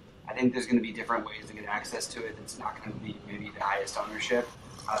game. I think there's going to be different ways to get access to it. It's not going to be maybe the highest ownership.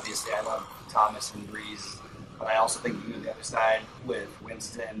 Obviously, I love Thomas and Breeze, but I also think you can go the other side with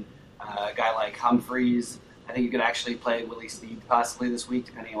Winston, a guy like Humphreys. I think you could actually play Willie Snead possibly this week,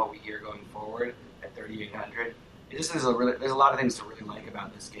 depending on what we hear going forward at 3,800. It just is there's a lot of things to really like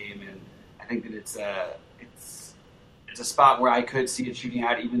about this game, and I think that it's a spot where I could see it shooting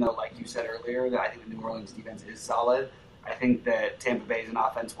out, even though, like you said earlier, that I think the New Orleans defense is solid. I think that Tampa Bay's an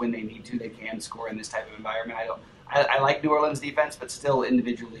offense, when they need to, they can score in this type of environment. I like New Orleans defense, but still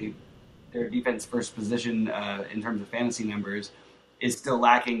individually, their defense first position in terms of fantasy numbers is still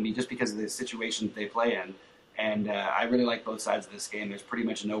lacking just because of the situations they play in. And I really like both sides of this game. There's pretty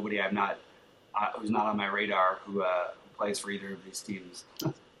much nobody who's not on my radar who plays for either of these teams.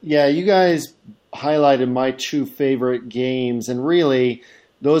 Yeah, you guys highlighted my two favorite games, and really,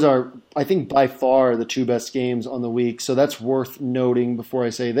 those are, I think, by far the two best games on the week, so that's worth noting before I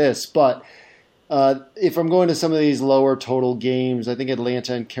say this. But if I'm going to some of these lower total games, I think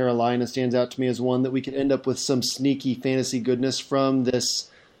Atlanta and Carolina stands out to me as one that we could end up with some sneaky fantasy goodness from. This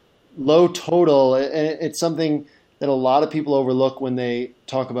low total, and it's something that a lot of people overlook when they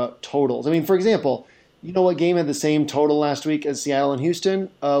talk about totals. I mean, for example, you know what game had the same total last week as Seattle and Houston?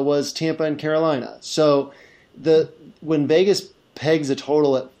 Was Tampa and Carolina. So when Vegas pegs a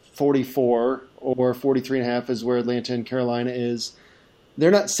total at 44 or 43.5 is where Atlanta and Carolina is, they're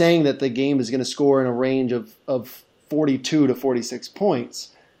not saying that the game is going to score in a range of 42 to 46 points.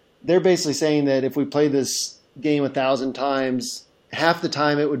 They're basically saying that if we play this game 1,000 times, half the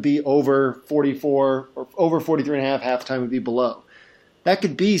time it would be over 44 or over 43.5, half the time would be below. That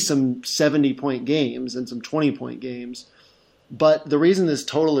could be some 70-point games and some 20-point games. But the reason this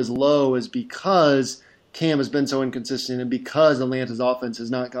total is low is because Cam has been so inconsistent and because Atlanta's offense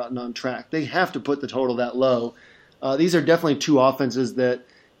has not gotten on track. They have to put the total that low. These are definitely two offenses that,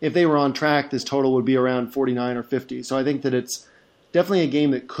 if they were on track, this total would be around 49 or 50. So I think that it's definitely a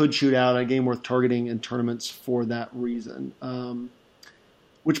game that could shoot out, a game worth targeting in tournaments for that reason.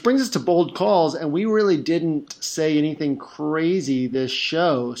 Which brings us to bold calls, and we really didn't say anything crazy this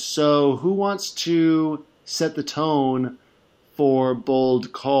show. So who wants to set the tone for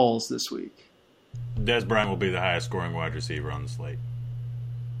bold calls this week? Des Bryant will be the highest scoring wide receiver on the slate.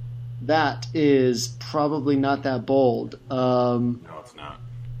 That is probably not that bold. No, it's not.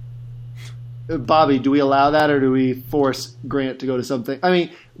 Bobby, do we allow that, or do we force Grant to go to something? I mean,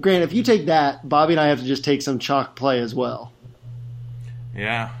 Grant, if you take that, Bobby and I have to just take some chalk play as well.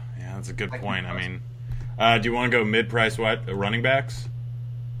 Yeah, that's a good point. I mean, do you want to go mid-price running backs?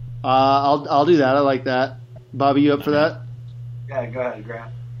 I'll do that. I like that. Bobby, you up for that? Yeah, go ahead,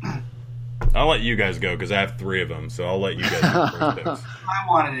 Grant. I'll let you guys go because I have 3 of them, so I'll let you guys do the first picks. I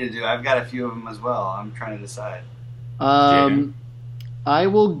wanted to do. I've got a few of them as well. I'm trying to decide. I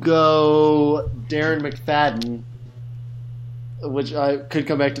will go Darren McFadden, which I could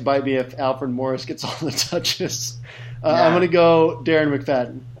come back to bite me if Alfred Morris gets all the touches. I'm going to go Darren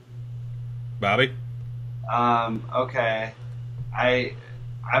McFadden. Bobby? Okay.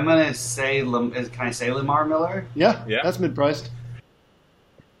 I'm going to say, can I say Lamar Miller? Yeah. That's mid-priced.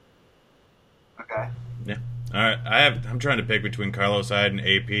 Okay. Yeah. All right. I'm trying to pick between Carlos Hyde and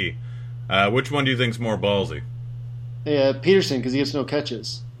AP. Which one do you think's more ballsy? Yeah, Peterson, because he gets no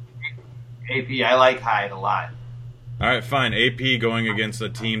catches. AP, I like Hyde a lot. All right, fine. AP going against a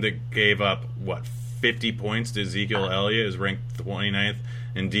team that gave up, 50 points to Ezekiel Elliott, is ranked 29th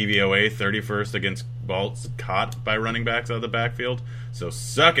in DVOA, 31st against balls caught by running backs out of the backfield. So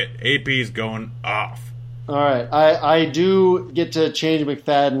suck it. AP's going off. All right. I do get to change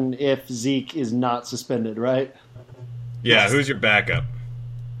McFadden if Zeke is not suspended, right? Yeah, who's your backup?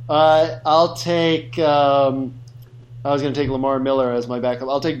 I'll take I was going to take Lamar Miller as my backup.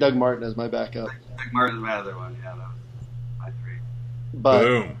 I'll take Doug Martin as my backup. Doug Martin's my other one. Yeah, that was my 3.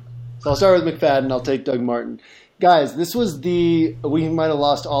 Boom. So I'll start with McFadden. I'll take Doug Martin. Guys, this was we might have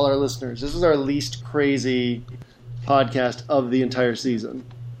lost all our listeners. This was our least crazy podcast of the entire season.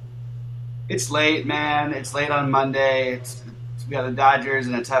 It's late, man. It's late on Monday. We got the Dodgers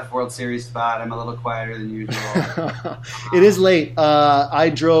in a tough World Series spot. I'm a little quieter than usual. It is late.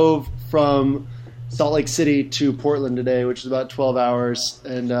 I drove from Salt Lake City to Portland today, which is about 12 hours,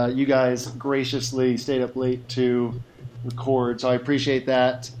 and you guys graciously stayed up late to record, so I appreciate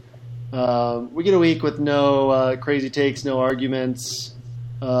that. We get a week with no crazy takes, no arguments.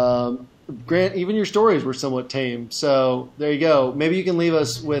 Grant, even your stories were somewhat tame, so there you go. Maybe you can leave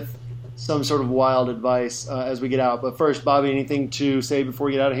us with some sort of wild advice as we get out. But first, Bobby, anything to say before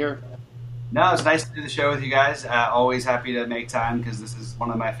we get out of here? No, it's nice to do the show with you guys. Always happy to make time because this is one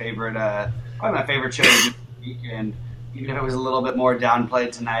of my favorite, probably my favorite shows this week. And even if it was a little bit more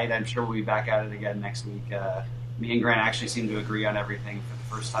downplayed tonight, I'm sure we'll be back at it again next week. Me and Grant actually seem to agree on everything for the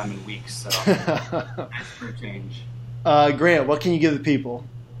first time in weeks, so nice for a change. Grant, what can you give the people?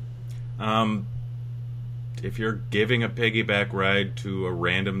 If you're giving a piggyback ride to a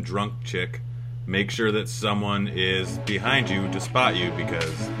random drunk chick, make sure that someone is behind you to spot you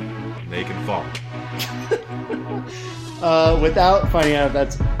because they can fall. Without finding out if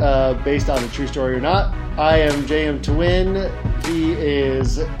that's based on a true story or not, I am JM to Win. He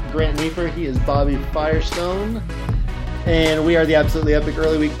is Grant Neefer. He is Bobby Firestone. And we are the Absolutely Epic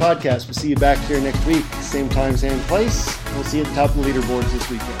Early Week Podcast. We'll see you back here next week. Same time, same place. We'll see you at the top of the leaderboards this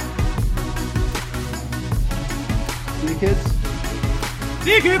weekend. See you, kids?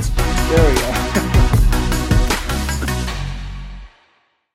 See you, kids! There we go.